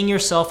seeing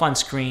yourself on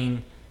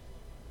screen,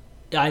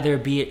 either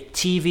be it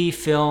TV,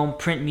 film,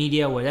 print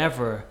media,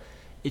 whatever,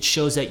 it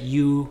shows that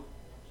you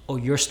or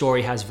your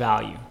story has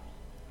value,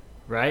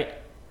 right?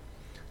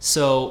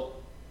 So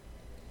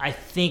I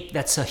think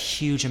that's a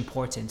huge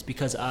importance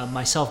because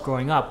myself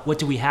growing up, what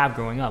do we have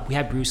growing up? We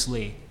had Bruce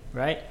Lee,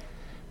 right?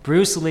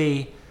 Bruce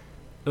Lee,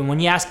 and when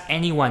you ask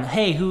anyone,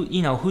 hey,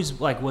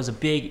 who's like was a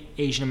big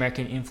Asian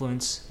American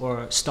influence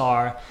or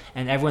star,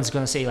 and everyone's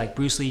gonna say like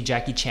Bruce Lee,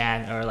 Jackie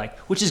Chan, or like,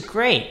 which is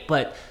great,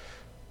 but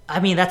I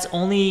mean that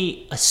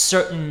only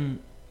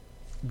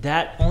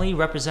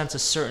represents a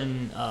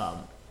certain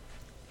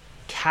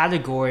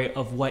category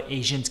of what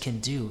Asians can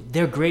do.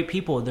 They're great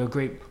people, they're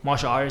great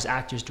martial artists,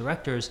 actors,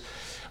 directors,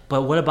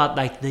 but what about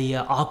like the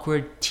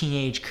awkward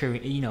teenage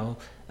Korean,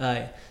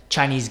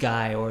 Chinese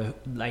guy or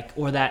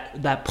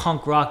that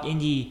punk rock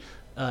indie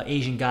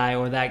Asian guy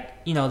or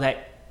that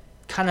that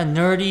kind of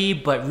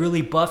nerdy but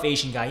really buff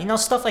Asian guy,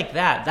 stuff like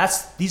that.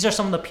 These are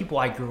some of the people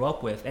I grew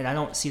up with, and I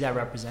don't see that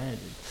represented.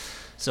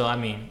 So I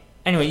mean,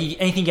 anyway,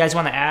 anything you guys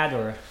want to add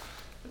or?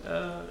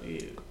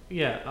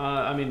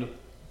 I mean,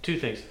 two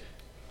things.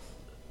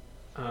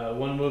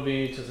 One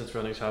movie, since it's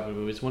running topic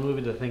movies, one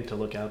movie to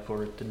look out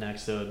for the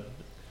next. I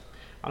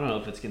don't know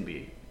if it's gonna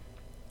be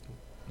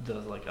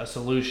like a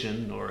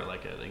solution or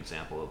like an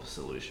example of a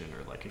solution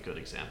or like a good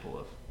example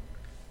of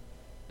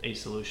a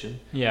solution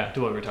to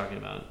what we're talking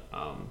about.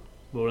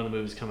 But one of the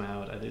movies coming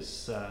out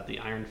is the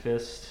Iron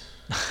Fist.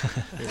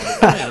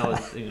 It's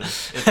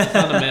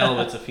not a male,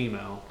 it's a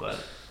female,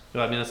 but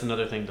I mean that's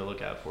another thing to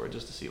look out for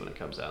just to see when it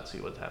comes out, see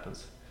what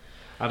happens.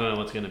 I don't know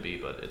what's going to be,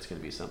 but it's going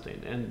to be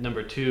something. And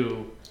number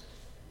two,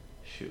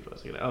 what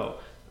was I going to?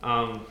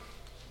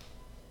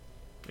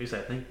 At least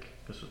I think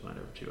this was my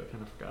number two. I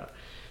kind of forgot.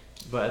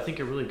 But I think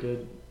a really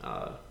good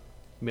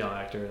male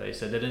actor. They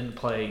said they didn't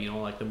play,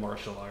 like the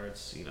martial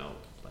arts,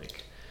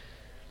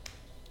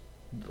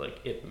 like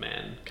Ip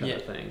Man kind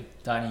of thing.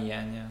 Donnie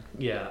Yen,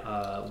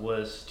 yeah.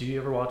 Did you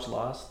ever watch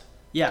Lost?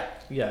 Yeah.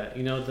 Yeah,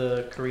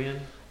 the Korean?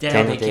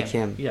 Daniel Day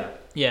Kim. Yeah.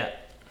 Yeah.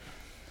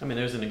 I mean,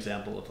 there's an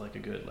example of like a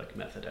good like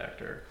method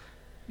actor.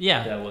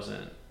 Yeah. That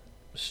wasn't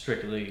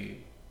strictly,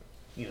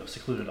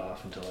 secluded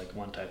off into like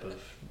one type of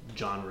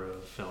genre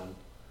of film.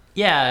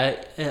 Yeah,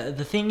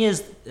 the thing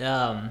is,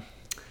 a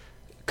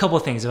couple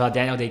of things about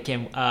Daniel Day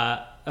Kim.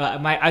 I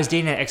was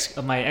dating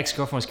my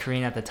ex-girlfriend was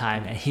Korean at the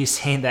time, and he was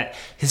saying that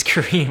his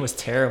Korean was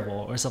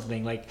terrible or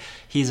something. Like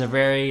he's a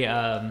very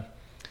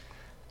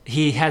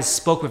he has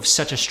spoke with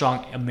such a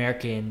strong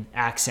American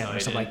accent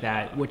or something like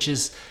that, which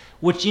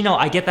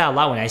I get that a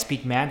lot when I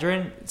speak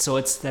Mandarin. So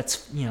it's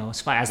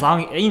fine as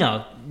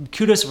long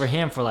kudos for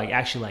him for like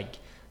actually like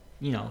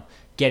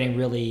getting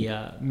really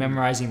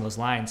memorizing those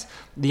lines.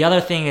 The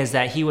other thing is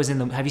that he was in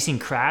the. Have you seen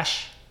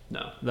Crash?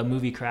 No. The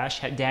movie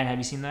Crash. Dan, have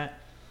you seen that?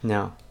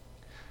 No.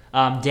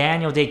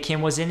 Daniel Day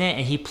Kim was in it,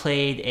 and he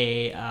played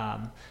a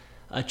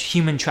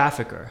human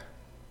trafficker,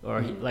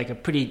 or like a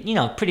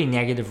pretty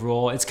negative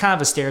role. It's kind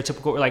of a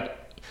stereotypical, like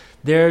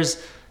there is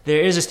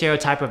a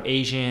stereotype of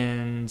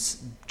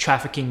Asians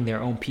trafficking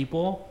their own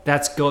people.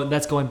 That's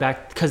going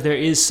back, because there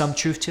is some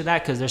truth to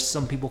that, because there's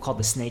some people called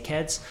the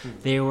snakeheads.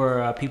 They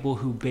were people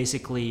who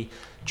basically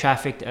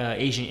trafficked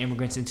Asian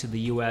immigrants into the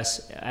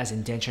U.S. as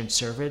indentured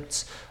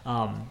servants.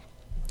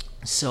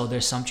 So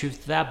there's some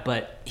truth to that,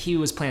 but he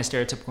was playing a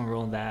stereotypical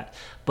role in that.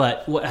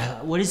 But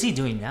what is he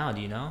doing now?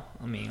 Do you know?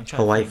 I mean, I'm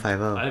trying Hawaii to think.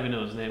 Five-0. I didn't even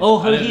know his name. Oh,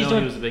 I didn't he's know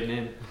doing- he was a big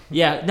name.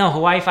 Yeah, no,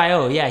 Hawaii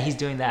Five-0. Yeah, he's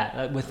doing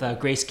that with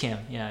Grace Kim.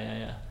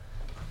 Yeah.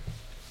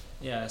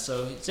 Yeah,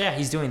 so yeah,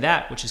 he's doing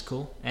that, which is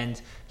cool. And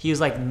he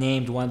was like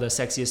named one of the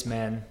sexiest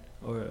men,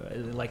 or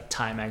like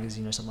Time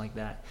magazine or something like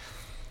that.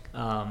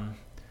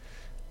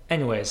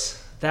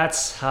 Anyways,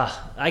 that's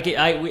I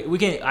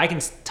can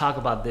talk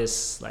about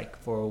this like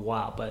for a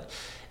while, but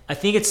I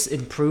think it's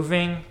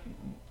improving.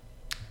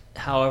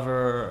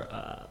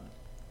 However,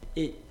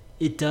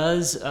 it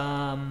does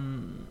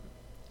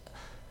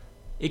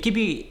it could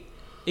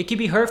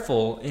be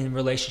hurtful in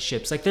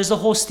relationships. Like there's the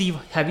whole Steve.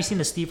 Have you seen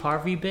the Steve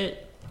Harvey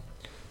bit?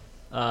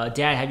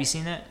 Dan, have you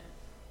seen it?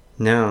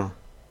 No.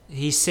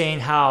 He's saying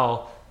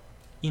how,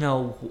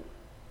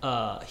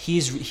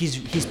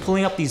 he's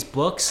pulling up these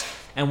books,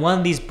 and one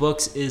of these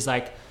books is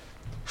like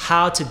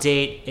how to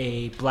date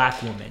a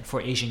black woman for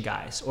Asian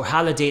guys, or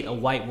how to date a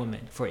white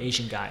woman for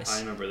Asian guys. I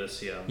remember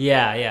this, yeah.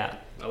 Yeah.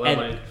 A lot of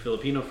my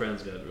Filipino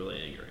friends got really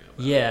angry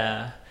about it.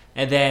 Yeah,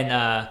 and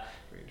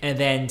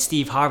then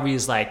Steve Harvey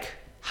is like,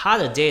 how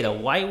to date a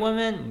white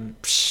woman?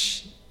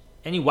 Psh,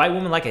 any white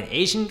woman like an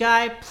Asian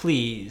guy?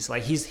 Please.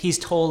 Like he's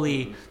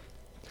totally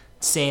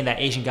saying that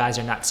Asian guys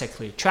are not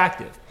sexually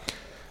attractive.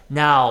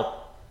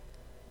 Now,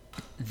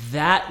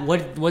 that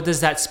what does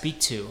that speak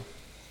to?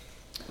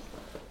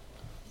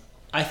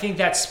 I think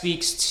that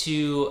speaks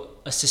to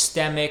a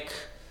systemic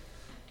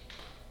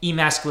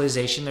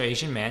emasculization of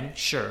Asian men,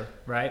 sure,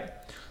 right?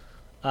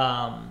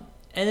 And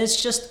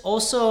it's just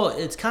also,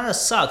 it kind of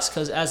sucks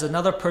because as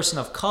another person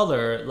of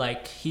color,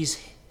 like he's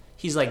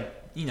like,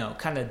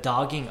 kind of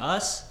dogging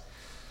us.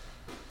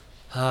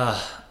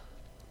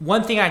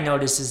 One thing I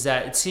noticed is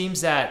that it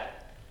seems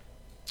that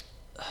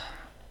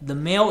the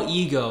male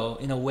ego,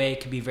 in a way,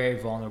 can be very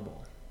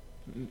vulnerable.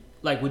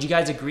 Like, would you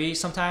guys agree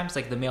sometimes?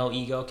 Like, the male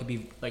ego could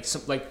be, like,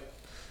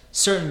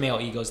 certain male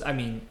egos. I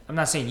mean, I'm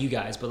not saying you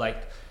guys, but,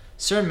 like,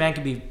 certain men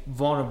can be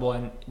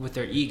vulnerable with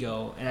their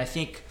ego. And I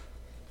think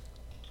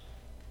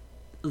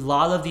a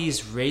lot of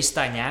these race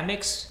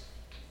dynamics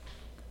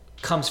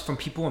comes from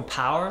people in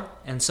power.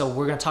 And so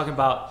we're going to talk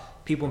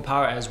about people in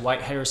power as white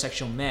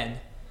heterosexual men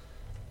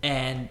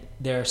and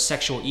their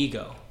sexual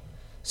ego.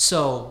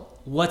 So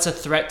what's a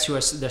threat to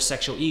their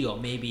sexual ego?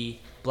 Maybe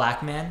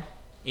black men,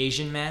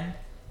 Asian men,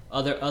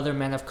 other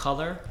men of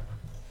color.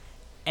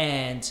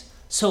 And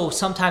so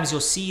sometimes you'll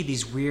see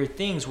these weird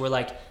things where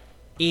like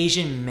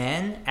Asian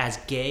men as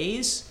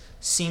gays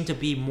seem to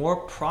be more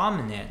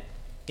prominent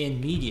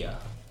in media.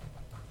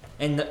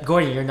 And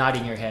Gordon, you're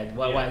nodding your head.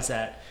 Why is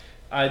that?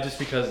 Just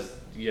because,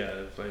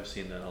 I've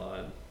seen that a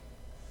lot.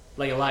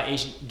 Like a lot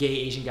of gay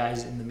Asian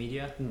guys in the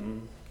media? Mm-hmm.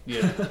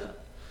 Yeah.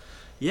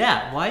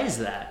 Yeah, why is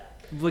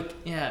that? Look,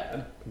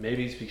 yeah.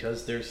 Maybe it's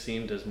because they're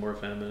seen as more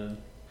feminine.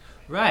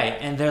 Right,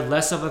 and they're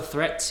less of a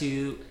threat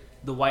to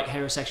the white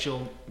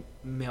heterosexual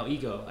male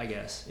ego, I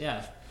guess.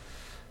 Yeah.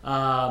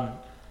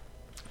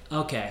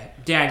 Okay,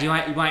 Dan, do you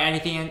want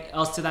anything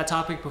else to that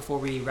topic before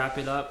we wrap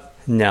it up?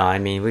 No, I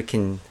mean we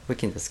can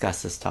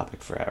discuss this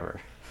topic forever.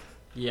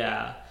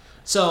 Yeah.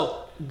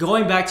 So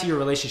going back to your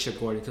relationship,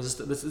 Gordon, because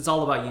it's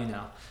all about you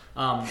now.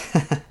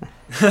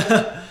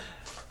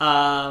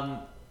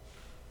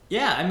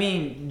 Yeah, I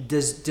mean,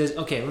 does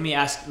okay? Let me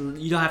ask.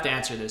 You don't have to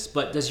answer this,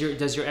 but does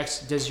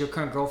your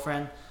current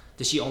girlfriend,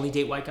 does she only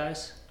date white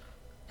guys?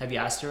 Have you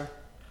asked her?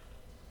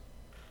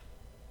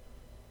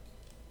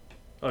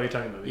 Oh, you're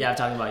talking about me? Yeah, I'm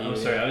talking about you. I'm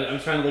sorry. I'm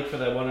trying to look for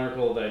that one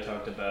article that I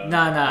talked about. No,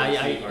 I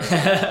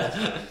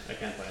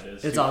can't find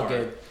it. It's all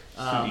good.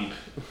 It's too deep.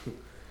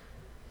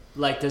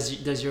 Like,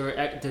 does your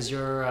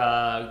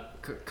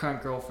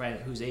current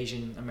girlfriend, who's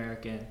Asian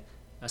American,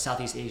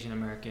 Southeast Asian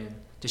American,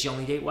 does she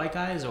only date white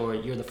guys, or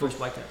you're the first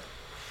white guy?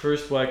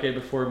 First white guy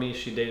before me,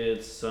 she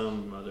dated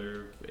some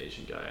other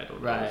Asian guy. I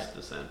don't know his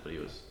descent, but he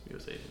was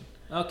Asian.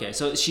 Okay,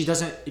 so she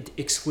doesn't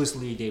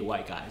exclusively date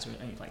white guys or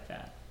anything like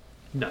that.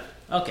 No.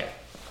 Okay,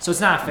 so it's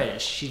not a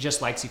fetish. She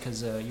just likes you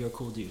because you're a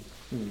cool dude.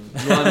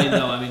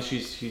 Well, I mean, she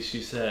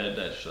said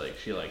that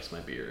she likes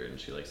my beard and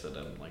she likes that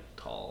I'm like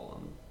tall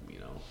and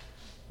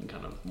and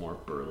kind of more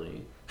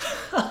burly.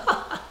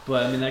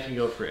 But I mean, that can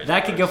go for anything.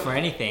 That could go for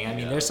anything. I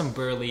mean, there's some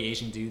burly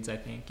Asian dudes, I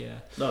think. Yeah.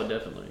 No,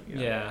 definitely.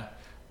 Yeah.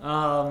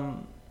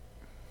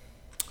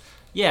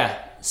 Yeah.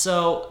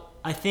 So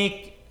I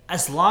think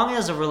as long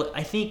as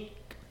I think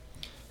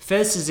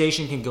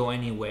fetishization can go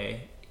any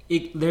way.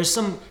 there's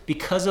some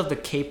because of the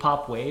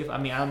K-pop wave. I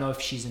mean, I don't know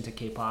if she's into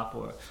K-pop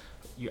or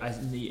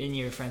any of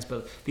your friends,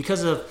 but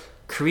because of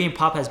Korean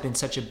pop has been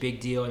such a big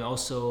deal, and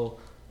also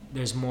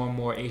there's more and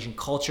more Asian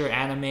culture,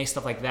 anime,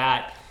 stuff like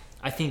that.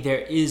 I think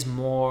there's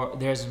more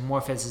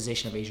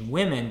fetishization of Asian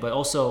women, but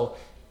also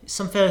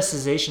some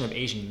fetishization of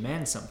Asian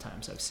men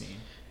sometimes I've seen.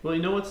 Well,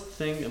 you know what's the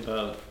thing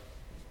about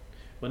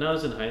when I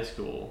was in high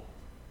school,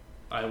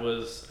 I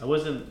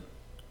wouldn't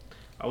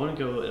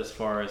go as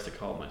far as to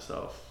call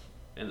myself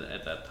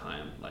at that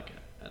time like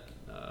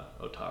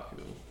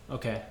otaku.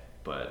 Okay.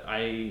 But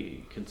I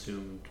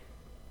consumed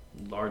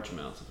large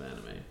amounts of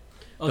anime.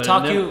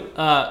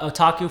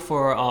 Otaku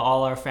for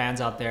all our fans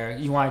out there.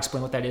 You want to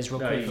explain what that is real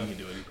quick? You can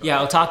do it.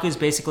 Yeah, otaku is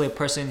basically a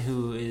person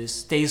who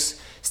stays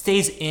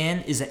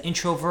in, is an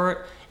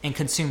introvert, and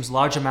consumes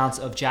large amounts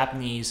of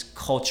Japanese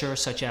culture,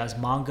 such as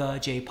manga,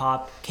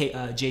 J-pop,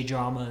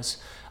 J-dramas,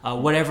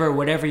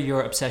 whatever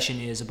your obsession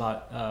is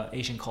about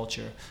Asian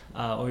culture,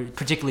 or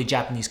particularly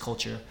Japanese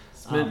culture.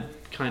 It's meant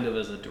kind of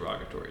as a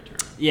derogatory term.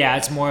 Yeah,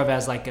 it's more of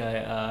as like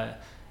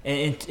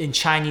in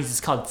Chinese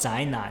it's called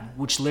zainan,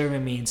 which literally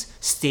means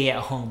stay at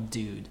home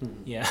dude.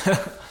 Yeah.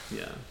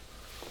 Yeah.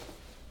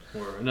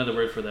 Or another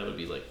word for that would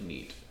be like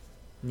neat.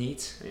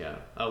 Neat. Yeah,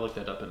 I'll look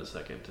that up in a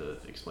second to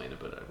explain it,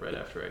 but right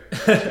after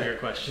I answer your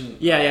question.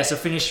 Yeah. So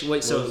finish.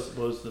 Wait. What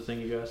was the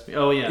thing you asked me?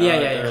 Oh yeah.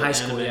 Yeah. High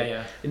school. Anime.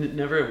 Yeah. And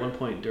never at one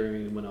point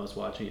during when I was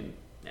watching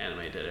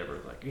anime did I ever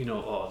like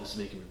this is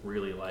making me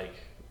really like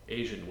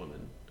Asian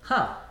women.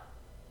 Huh.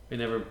 It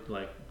never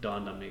like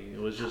dawned on me. It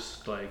was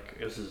just like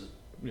this is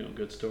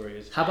good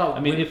stories. How about?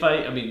 Probably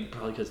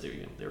because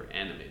they were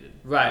animated.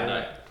 Right.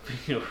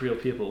 Not real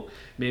people.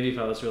 Maybe if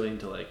I was really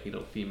into like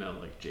female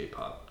like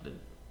J-pop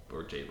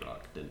or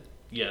J-rock, then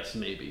yes,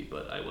 maybe,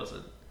 but I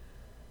wasn't.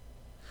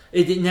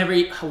 It never.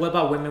 What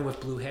about women with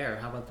blue hair?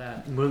 How about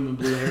that? Women with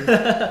blue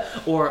hair,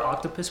 or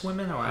octopus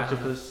women, or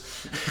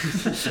octopus.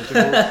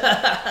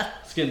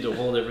 It's getting to a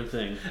whole different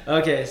thing.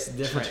 Okay, it's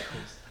different.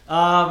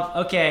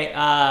 Okay.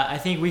 I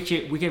think we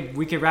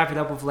could wrap it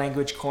up with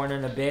language corner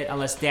in a bit.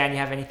 Unless Dan, you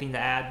have anything to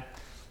add?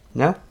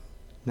 No.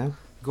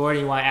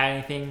 Gordon, you want to add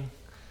anything?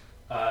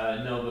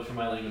 No, but for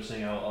my language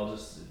thing, I'll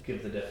just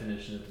give the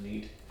definition of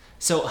neat.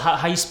 So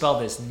how you spell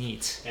this?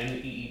 Neat.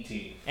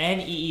 N-E-E-T.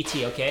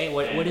 N-E-E-T. Okay.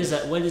 What is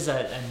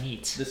a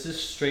neat? This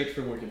is straight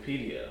from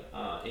Wikipedia.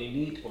 A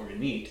neat or a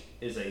neat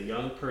is a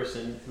young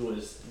person who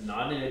is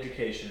not in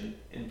education,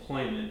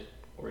 employment,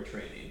 or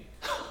training.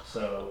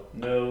 So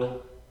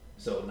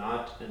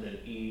not, and then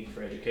E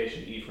for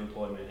education, E for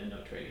employment, and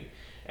no training.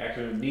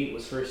 Acronym NEAT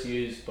was first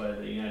used by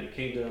the United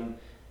Kingdom,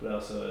 but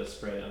also has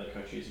spread in other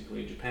countries,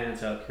 including Japan,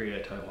 South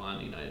Korea, Taiwan,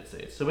 the United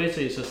States. So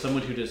basically, it's just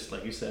someone who just,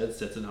 like you said,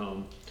 sits at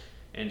home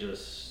and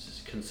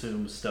just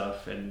consumes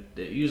stuff. And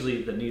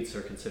usually the NEATs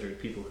are considered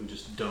people who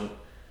just don't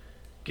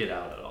get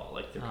out at all.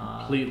 Like they're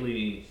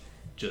completely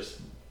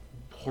just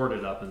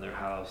hoarded up in their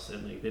house,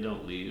 and like they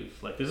don't leave.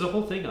 Like there's a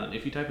whole thing on,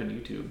 if you type in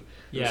YouTube,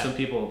 there's some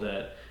people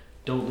that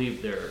don't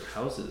leave their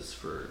houses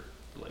for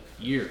like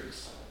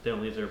years. They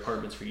don't leave their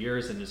apartments for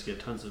years and just get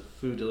tons of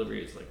food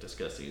delivery. It's like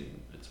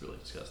disgusting. It's really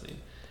disgusting.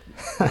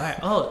 Right.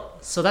 Oh,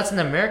 so that's an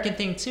American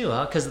thing too,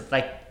 huh? Because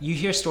like you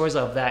hear stories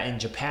of that in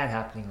Japan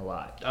happening a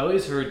lot. I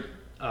always heard,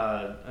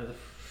 I'm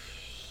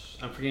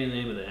forgetting the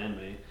name of the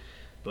anime,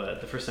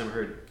 but the first time I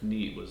heard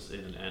NEAT was in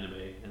an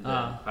anime, and then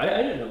I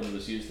didn't know it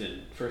was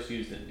first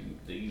used in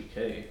the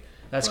UK.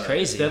 That's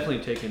crazy. It's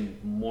definitely taken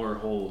more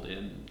hold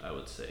in, I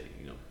would say,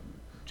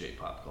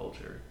 J-pop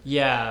culture.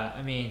 Yeah,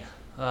 I mean,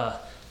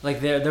 like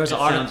there was an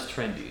article. Sounds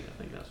trendy. I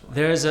think that's why.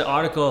 There's an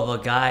article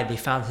of a guy. They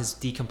found his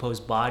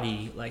decomposed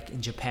body like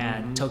in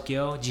Japan,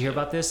 Tokyo. Did you hear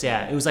about this?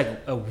 Yeah, it was like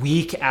a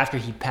week after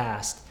he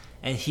passed,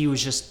 and he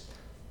was just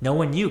no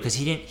one knew because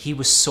he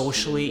was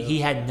socially he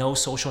had no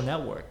social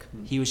network.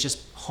 He was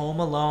just home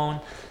alone.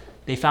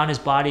 They found his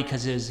body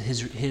because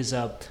his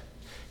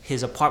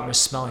apartment was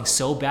smelling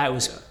so bad it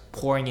was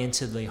pouring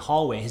into the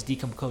hallway, his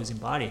decomposing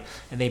body,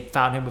 and they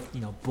found him with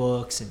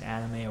books and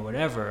anime or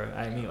whatever.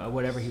 I mean,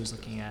 whatever he was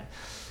looking at.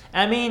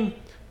 I mean,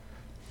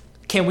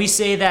 can we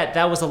say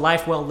that was a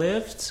life well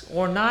lived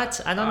or not?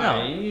 I don't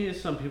know.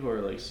 Some people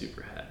are like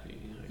super happy.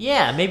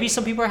 Yeah, maybe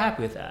some people are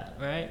happy with that,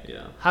 right?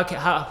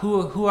 Yeah.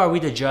 Who are we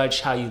to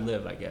judge how you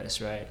live? I guess,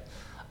 right?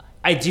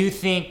 I do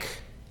think,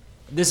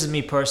 this is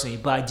me personally,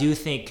 but I do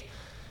think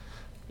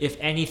if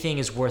anything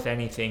is worth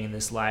anything in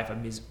this life, I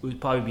mean, it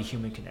would probably be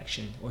human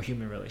connection or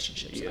human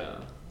relationships. Yeah.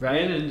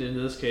 Right? And in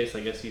this case,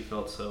 I guess he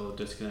felt so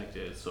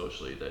disconnected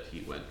socially that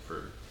he went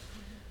for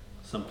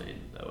something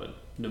that would,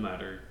 no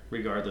matter,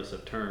 regardless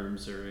of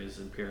terms or his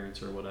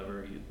appearance or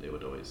whatever, they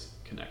would always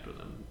connect with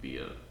him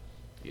via,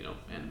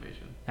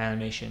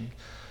 animation.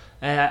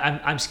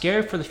 And I'm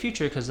scared for the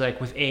future because, like,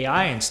 with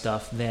AI and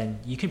stuff, then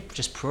you can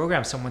just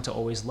program someone to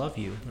always love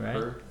you,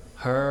 right?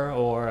 Her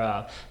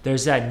or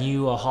there's that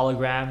new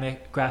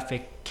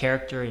holographic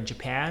character in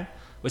Japan.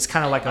 It's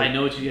kind of like I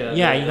know what you got.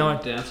 Yeah,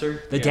 the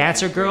dancer. The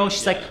dancer girl.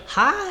 She's like,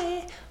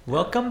 "Hi,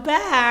 welcome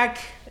back,"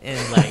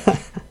 and like,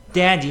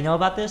 Dan, do you know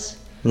about this?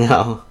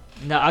 No.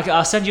 No,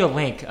 I'll send you a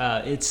link.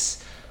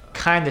 It's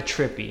kind of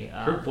trippy.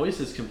 Her voice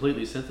is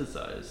completely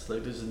synthesized.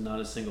 Like there's not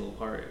a single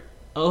part.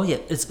 Oh yeah,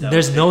 That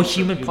there's was no taken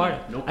from human human.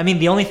 part. Nope. I mean,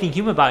 the only thing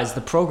human about it is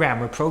the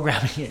programmer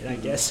programming it, I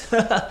guess.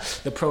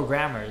 The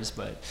programmers,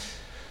 but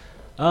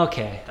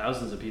okay.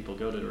 Thousands of people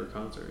go to her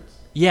concerts.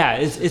 Yeah,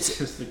 it's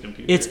just the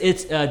computer.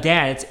 it's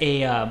Dan. It's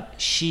a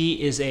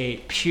she's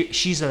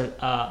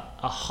a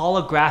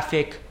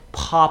holographic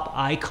pop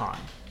icon.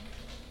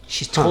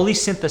 She's totally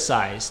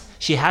synthesized.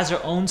 She has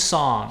her own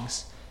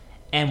songs,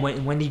 and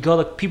when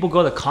people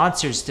go to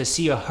concerts to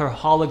see her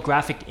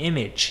holographic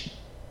image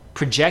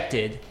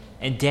projected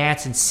and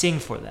dance and sing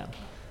for them.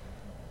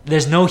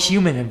 There's no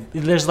human.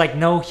 There's like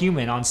no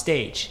human on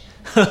stage.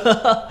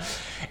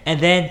 And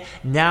then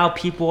now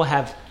people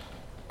have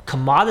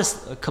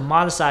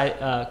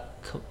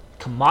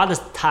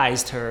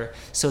commoditized her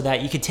so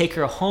that you can take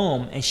her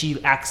home and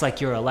she acts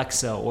like your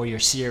Alexa or your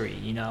Siri,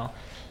 you know.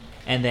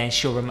 And then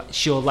she'll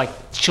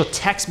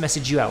text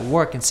message you at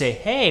work and say,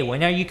 "Hey,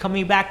 when are you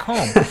coming back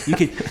home?"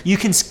 You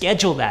can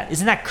schedule that.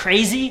 Isn't that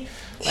crazy?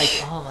 Like,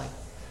 oh my.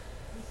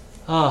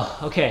 Oh,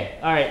 okay.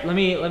 All right. Let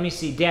me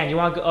see. Dan, you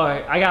want to go? All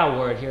right. I got a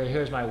word here.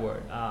 Here's my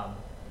word.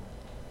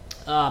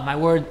 My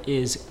word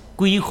is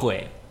机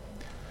会.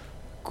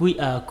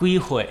 机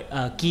会.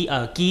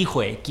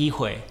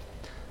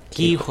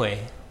 机会.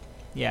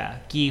 Yeah,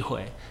 机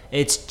会.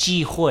 It's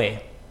机会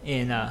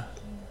in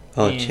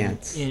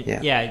chance.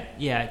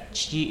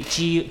机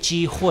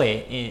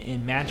会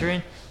in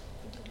Mandarin.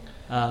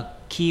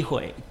 机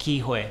会.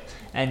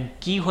 And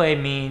机会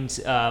means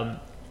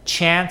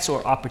chance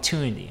or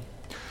opportunity.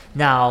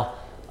 Now,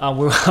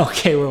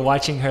 we're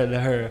watching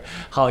her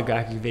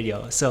holographic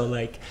video. So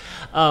like,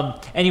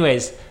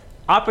 anyways,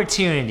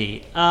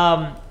 opportunity.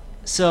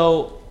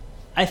 So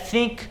I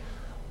think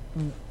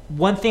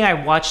one thing I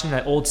watched in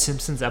that old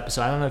Simpsons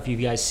episode, I don't know if you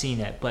guys seen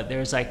it, but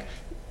there's like,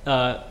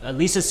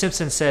 Lisa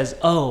Simpson says,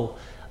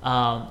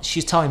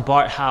 she's telling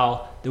Bart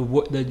how the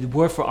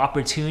word for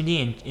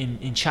opportunity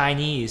in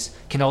Chinese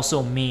can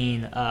also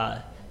mean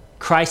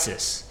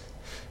crisis.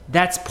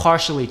 That's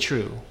partially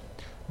true.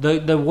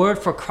 The word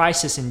for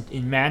crisis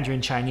in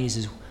Mandarin Chinese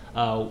is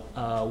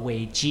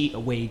危机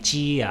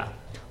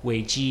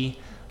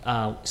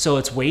so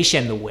it's 危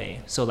险的危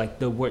so like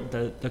the word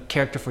the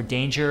character for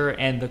danger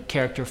and the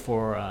character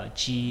for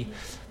机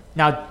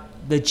now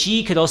the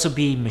机 could also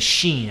be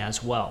machine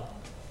as well.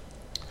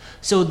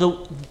 So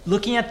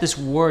looking at this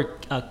word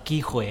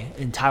机会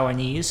in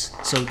Taiwanese,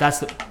 so that's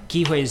the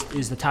机会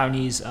is the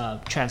Taiwanese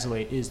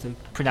translate is the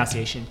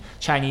pronunciation.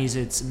 Chinese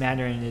it's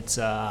Mandarin it's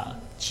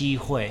机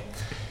会.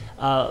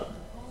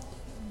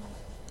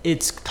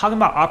 It's talking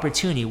about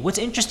opportunity. What's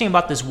interesting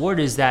about this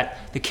word is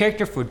that the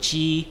character for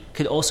Ji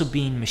could also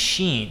be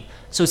machine.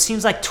 So it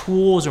seems like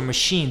tools or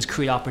machines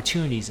create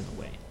opportunities in a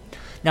way.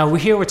 Now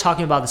we're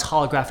talking about this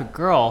holographic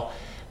girl.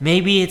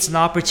 Maybe it's an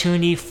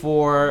opportunity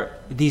for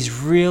these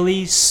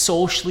really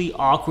socially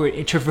awkward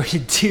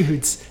introverted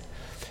dudes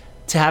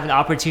to have an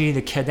opportunity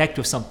to connect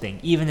with something,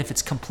 even if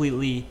it's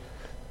completely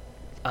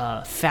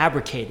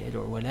fabricated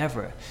or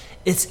whatever.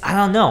 I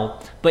don't know,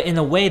 but in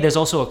a way there's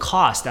also a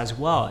cost as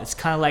well. It's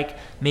kind of like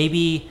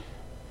maybe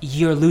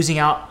you're losing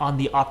out on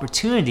the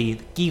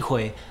opportunity, 机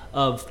会,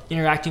 of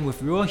interacting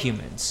with real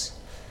humans.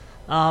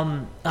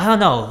 I don't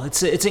know.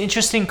 It's an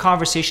interesting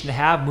conversation to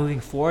have moving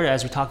forward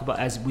as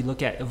we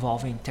look at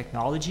evolving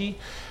technology.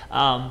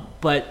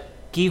 But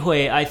机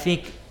会, I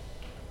think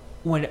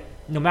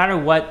no matter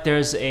what,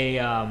 there's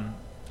a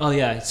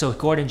so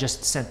Gordon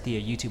just sent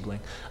the YouTube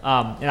link,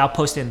 and I'll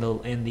post it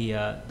in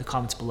the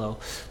comments below.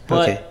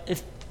 But okay.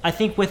 I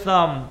think with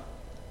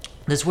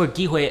this word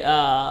机会,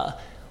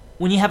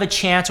 when you have a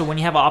chance or when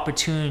you have an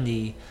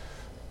opportunity,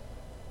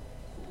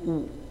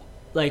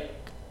 like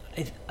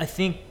I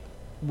think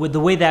with the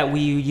way that we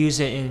use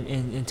it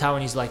in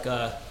Taiwanese, like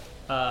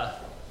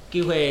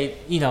机会,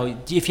 you know,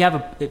 if you have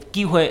a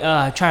机会,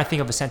 I'm trying to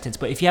think of a sentence,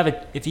 but if you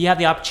have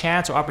the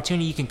chance or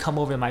opportunity, you can come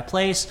over to my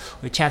place,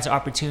 or a chance or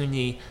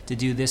opportunity to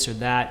do this or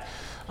that.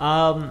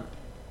 I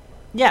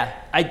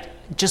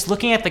just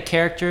looking at the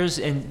characters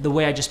and the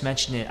way I just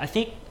mentioned it, I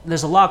think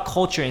there's a lot of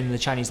culture in the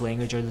Chinese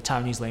language or the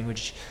Taiwanese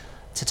language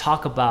to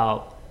talk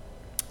about,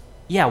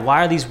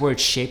 why are these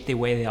words shaped the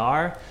way they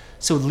are?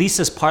 So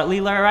Lisa's partly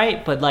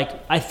right, but like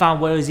I found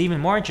what was even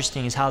more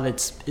interesting is how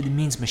it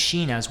means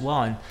machine as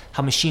well, and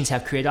how machines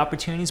have created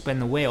opportunities, but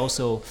in a way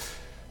also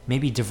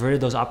maybe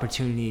diverted those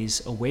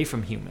opportunities away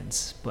from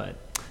humans. But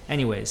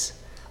anyways,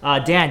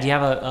 Dan, do you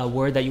have a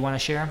word that you want to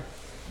share?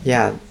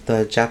 Yeah,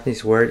 the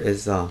Japanese word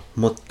is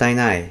もったい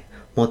ない.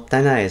 もっ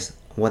たいない is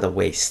what a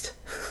waste.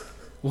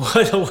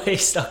 What a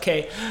waste.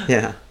 Okay.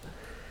 Yeah.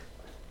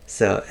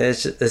 So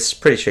it's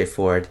pretty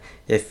straightforward.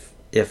 If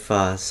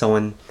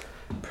someone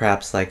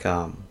perhaps like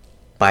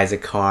buys a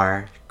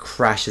car,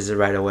 crashes it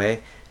right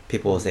away,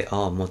 people will say,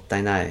 "Oh, もった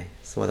いない.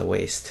 So what a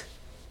waste."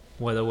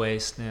 What a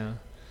waste. Yeah.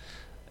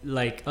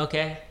 Like,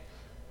 okay.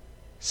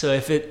 So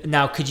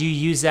could you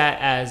use that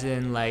as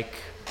in like,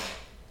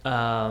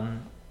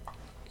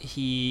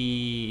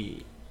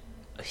 he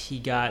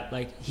got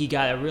a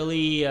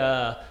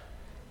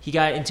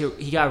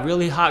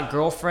really hot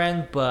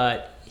girlfriend,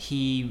 but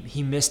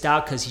he missed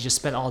out because he just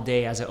spent all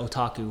day as an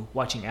otaku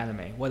watching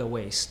anime. What a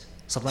waste.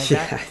 Something like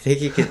Yeah, that. I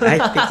think you can.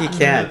 I think you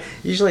can.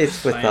 Usually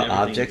it's with Find the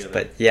everything objects,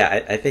 together. but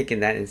yeah, I think in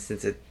that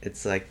instance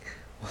it's like,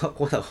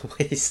 what a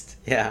waste.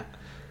 Yeah.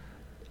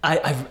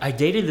 I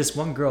dated this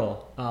one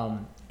girl,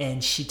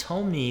 and she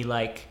told me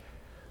like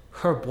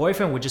her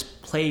boyfriend would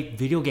just play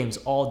video games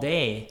all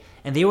day,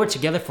 and they were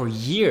together for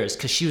years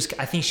because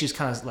I think she was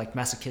kind of like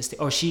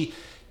masochistic, or she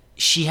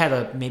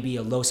had maybe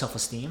a low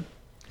self-esteem,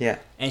 Yeah.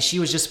 and she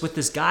was just with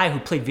this guy who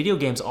played video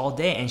games all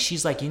day, and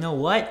she's like, you know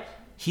what?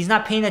 He's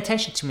not paying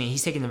attention to me.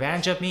 He's taking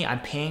advantage of me.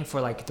 I'm paying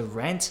for like the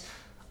rent.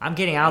 I'm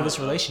getting out of this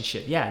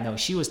relationship. Yeah, no,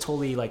 she was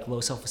totally like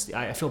low self-esteem.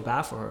 I feel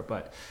bad for her,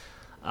 but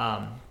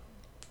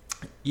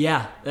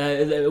yeah,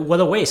 what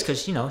a waste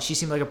because she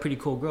seemed like a pretty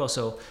cool girl.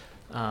 So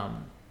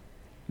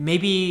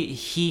maybe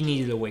he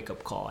needed a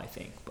wake-up call, I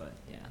think. But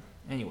yeah,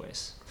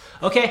 anyways,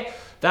 okay,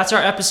 that's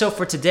our episode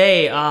for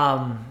today.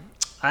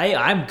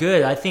 I'm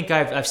good. I think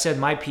I've said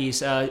my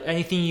piece.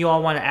 Anything you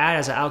all want to add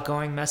as an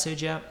outgoing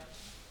message yet?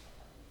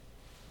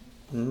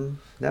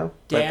 No,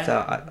 Dan?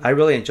 but I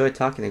really enjoyed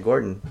talking to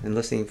Gordon and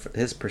listening to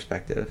his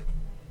perspective.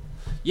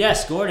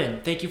 Yes,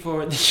 Gordon. Thank you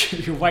for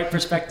your white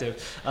perspective.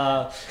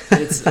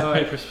 It's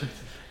White perspective.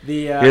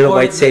 You're the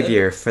white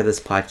savior for this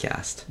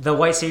podcast. The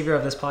white savior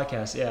of this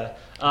podcast. Yeah.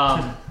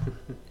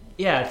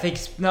 Yeah.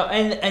 Thanks. No,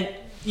 and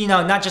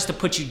not just to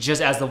put you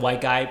just as the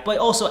white guy, but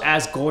also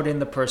as Gordon,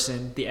 the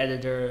person, the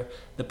editor,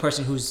 the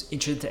person who's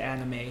interested to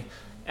anime.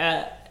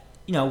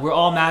 We're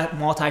all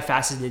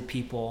multifaceted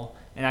people.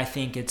 And I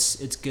think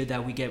it's good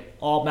that we get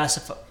all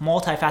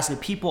multifaceted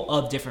people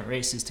of different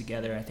races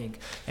together, I think,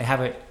 and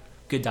have a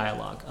good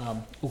dialogue.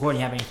 Gordon,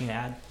 you have anything to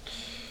add?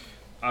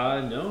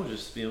 No,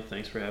 just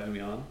thanks for having me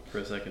on for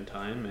a second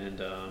time, and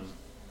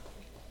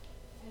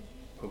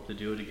hope to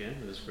do it again.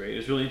 It was great. It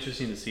was really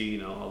interesting to see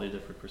all the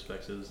different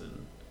perspectives,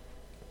 and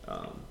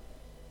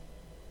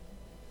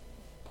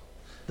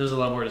there's a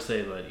lot more to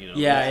say, but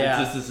we're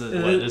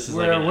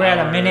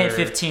at a minute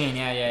 15.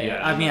 Yeah.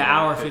 I mean, an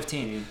hour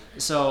 15.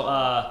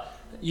 So.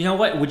 You know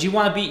what? Would you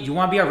want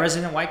to be a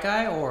resident white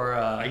guy or?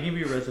 I can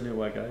be a resident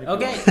white guy.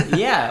 Okay,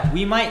 yeah,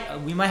 we might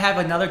have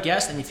another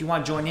guest, and if you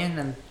want to join in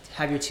and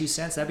have your 2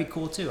 cents, that'd be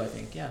cool too. I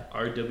think, yeah.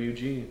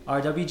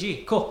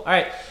 RWG, cool. All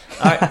right,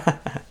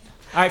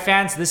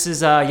 fans. This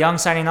is Young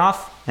signing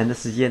off, And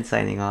this is Yin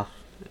signing off.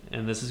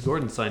 And this is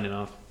Gordon signing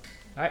off.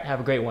 All right,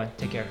 have a great one.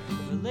 Take care.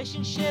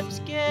 Relationships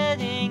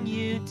getting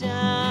you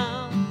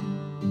down.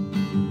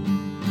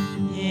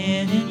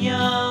 Yin and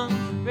Young.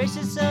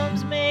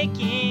 Racism's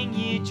making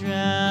you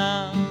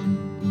drown.